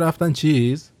دکترینا رفتن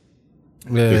چیز؟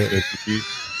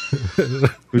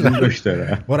 کدوم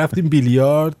دکتره؟ ما رفتیم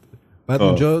بیلیارد بعد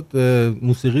اونجا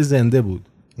موسیقی زنده بود.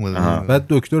 بعد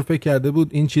دکتر فکر کرده بود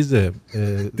این چیزه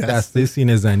دسته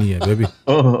سینه زنیه. ببین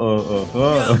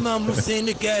من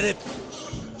سینه گرفت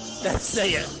دسته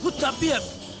بود طبیب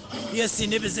یه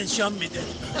سینه بزن شام میده.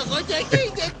 آقا دکتر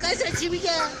این دقیقه چی میگه؟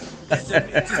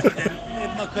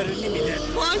 ماکارونی میده.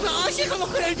 وای به عاشق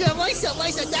ماکارونی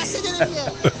وایسا دسته داره میگه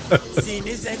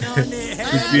سینه زنانه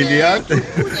بیلیارد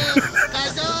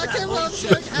قضاعت مام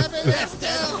شد همه رفته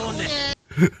خونه.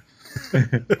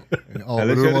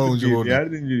 آبرو ما اونجا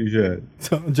بیلیارد اینجوری شد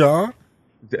جان؟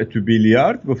 تو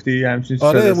بیلیارد گفتی همچین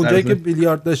آره اونجایی که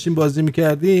بیلیارد داشتیم بازی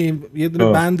میکردیم یه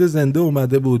دونه بند زنده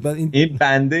اومده بود. این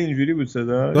بنده اینجوری بود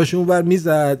صدا داشت اونور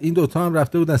میزد این دوتا هم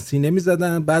رفته بودن سینه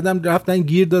میزدن بعدم رفتن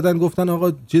گیر دادن گفتن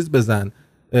آقا چیز بزن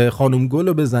خانم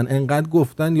گلو بزن انقدر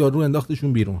گفتن یارو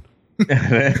انداختشون بیرون.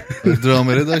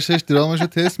 درامره داشتش درامشو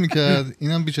تست میکرد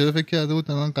اینم بیچاره فکر کرده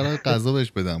بود الان قرار غذا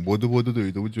بهش بدم بودو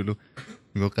دویده بود جلو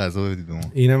میگه غذا بدید ما.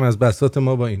 اینم از بساط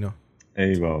ما با اینا.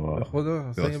 ای بابا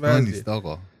خدا داستان نیست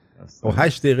آقا.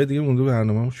 8 دقیقه دیگه مونده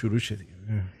برنامه‌مون شروع شه دیگه.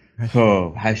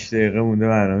 خب 8 دقیقه مونده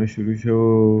برنامه شروع شه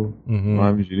و ما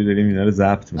همینجوری داریم اینا رو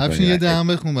ضبط می‌کنیم. افشین یه دهم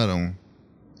بخون برامون.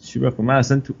 چی بخونم؟ من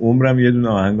اصلا تو عمرم یه دونه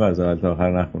آهنگ از اول تا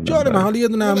آخر نخوندم. جان من حالا یه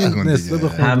دونه هم نصفه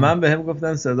بخونم. همه بهم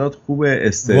گفتن صدات خوبه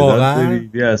استعداد داری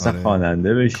بیا اصلا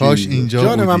خواننده بشی. کاش اینجا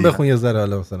جان من بخون یه ذره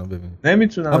حالا مثلا ببین.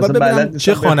 نمیتونم اصلا بلد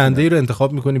چه خواننده‌ای رو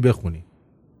انتخاب می‌کنی بخونی؟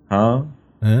 ها؟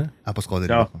 عباس قادری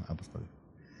بخون. عباس قادری.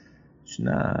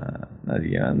 نه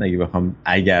دیگه من نگی بخوام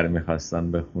اگر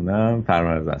میخواستم بخونم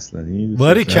فرمانرز اصلانی.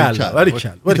 باریکلا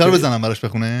گیتار بزنم براش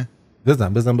بخونه.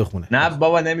 بزن بخونه. نه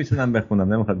بابا نمیتونم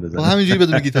بخونم نمیخواد بزنم. همینجوری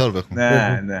بدون گیتار بخون.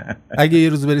 نه اگه یه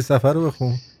روز بری سفر رو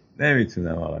بخون.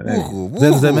 نمیتونم آقا.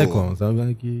 زمزمه کن.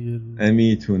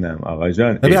 نمیتونم آقا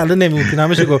جان. ببین الان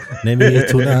نمیتونمش گفت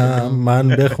نمیتونم من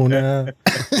بخونم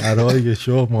برای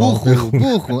شما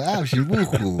بخون افشین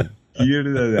بخون.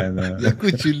 گیر دادن یا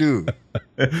کوچولو.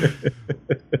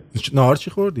 نهار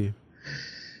چی خوردی؟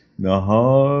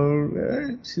 نهار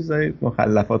چیزای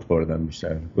مخلفات خوردم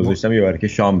بیشتر. گذاشتم یه بار که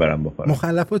شام برم بخورم.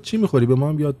 مخلفات چی میخوری به ما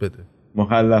هم یاد بده.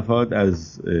 مخلفات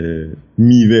از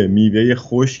میوه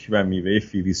خشک و میوه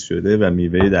فریز شده و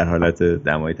میوه در حالت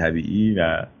دمای طبیعی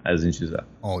و از این چیزا.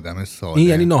 آدم ساده. این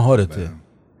یعنی ناهارته.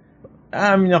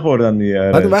 همینا خوردم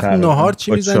دیگه. بعد وقت نهار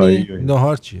چی میزنی؟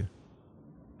 نهار چیه؟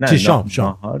 نه شام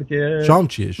نهار که شام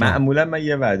چیه؟ معمولا من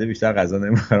یه وعده بیشتر غذا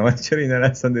نمیخورم. چرا اینا رو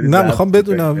اصلا داری؟ نه میخوام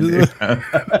بدونم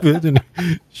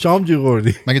شام چی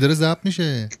خوردی؟ مگه داره ضبط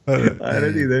میشه؟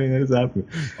 آره دیگه داره اینا رو ضبط میشه.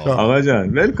 آقا جان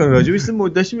ول کن راجع بهش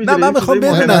مدتش میذاری. نه من میخوام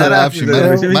بدونم.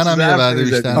 منم یه وعده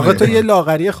بیشتر. آقا تو یه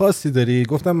لاغری خاصی داری.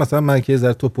 گفتم مثلا من که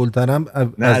زر توپلترم.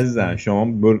 نه عزیزم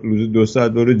شما روز 2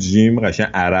 ساعت برو جیم قشنگ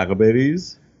عرق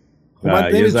بریز.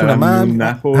 من نمیتونم. من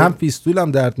هم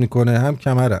فیستولم درد میکنه هم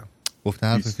کمرم. گفته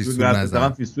حرف فیستول نزن.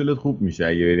 فیستولت خوب میشه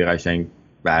اگه بری قشنگ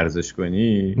ورزش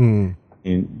کنی.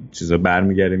 این چیزا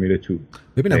برمیگرده میره تو.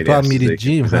 ببینم تو هم میری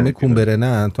جیم همه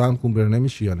کومبرنن تو هم کومبرنه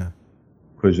میشی یا نه؟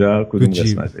 کجا کدوم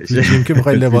قسمتش؟ جیم که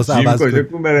میخوای لباس عوض کنی. کجا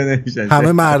کومبرنه میشن؟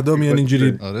 همه مردم میان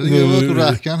اینجوری. آره دیگه تو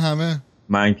رختکن همه.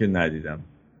 من که ندیدم.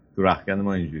 تو رختکن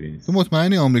ما اینجوری نیست. تو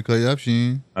مطمئنی آمریکایی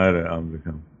افشین؟ آره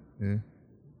آمریکا.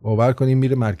 باور کنیم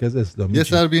میره مرکز اسلامی. یه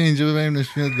سر بیا اینجا ببریم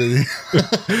نشونت بدیم.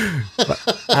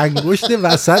 انگشت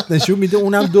وسط نشون میده،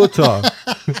 اونم 2 تا.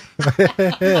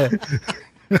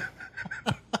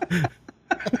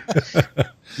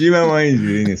 جیب ما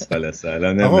اینجوری نیست خلاص.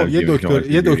 الان آقا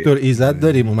یه دکتر ایزد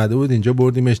داریم اومده بود اینجا،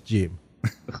 بردیمش جیم.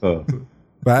 خب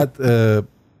بعد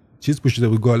چیز پوشیده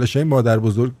بود، گالشای مادر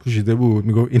بزرگ پوشیده بود،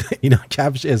 میگفت اینا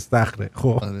کفش استخره.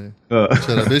 خب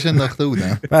چرا بهش انداخته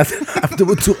بودن. بعد رفته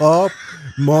بود تو آب،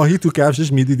 ماهی تو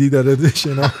کفشش میدیدی داره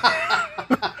شنا.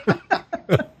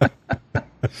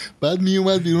 بعد می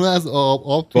اومد بیرون از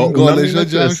آب تو گالشا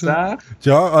جمع شد.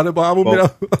 آره با همون میرم.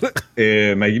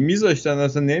 مگه میذاشتن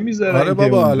اصلا نمیذارن؟ آره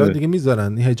بابا الان دیگه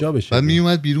میذارن، این حجابشه. بعد می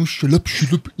اومد بیرون شلوپ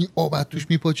این آب توش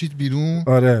میپاچید بیرون.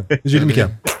 آره اینجوری میگم.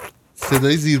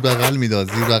 صدای زیر بغل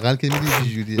میداد. زیر بغل که میدید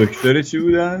چجوریه. دکتر چی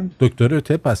بودن؟ دکتر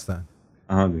تپ هستن.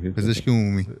 پزشک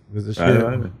عمومی. پزشک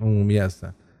عمومی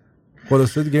هستن.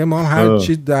 خلاصه دیگه ما هم هر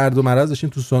چی درد و مرض داشتیم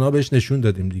تو سونا بهش نشون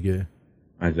دادیم دیگه.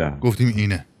 عجب. گفتیم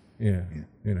اینه.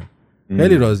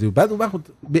 خیلی راضی بود. بعد اون وقت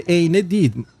به عینه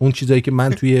دید اون چیزایی که من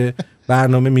توی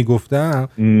برنامه میگفتم.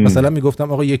 مثلا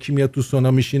میگفتم آقا یکی میاد تو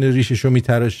سونا میشینه ریششو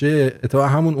میتراشه، اتفاقا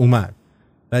همون اومد.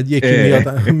 بعد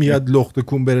یکی میاد لخت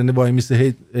کون برنه وای میسه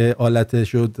هی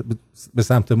آلتشو به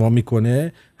سمت ما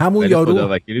میکنه، همون یارو. خدا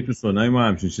وکیلی تو سونای ما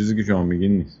همچین چیزی که شما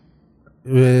میگین نیست.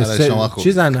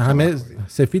 چیزن همه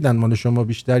سفیدن، مال شما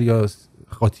بیشتر یا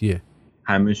خاطیه؟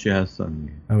 همه چی هستن.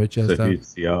 همه چی هستن. سفید،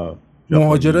 سیاه.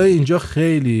 مهاجرای اینجا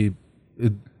خیلی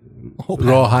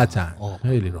راحتن.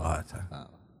 خیلی راحتن.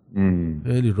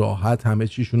 خیلی راحت همه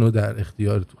چیشونو در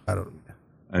اختیار تو قرار میدن.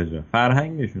 عجب.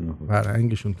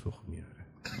 فرهنگشون تخم میاره.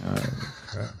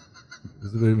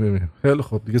 بریم. خیلی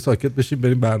خوب دیگه ساکت بشیم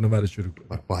بریم برنامه رو شروع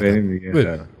کنیم. بریم دیگه.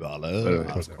 بله.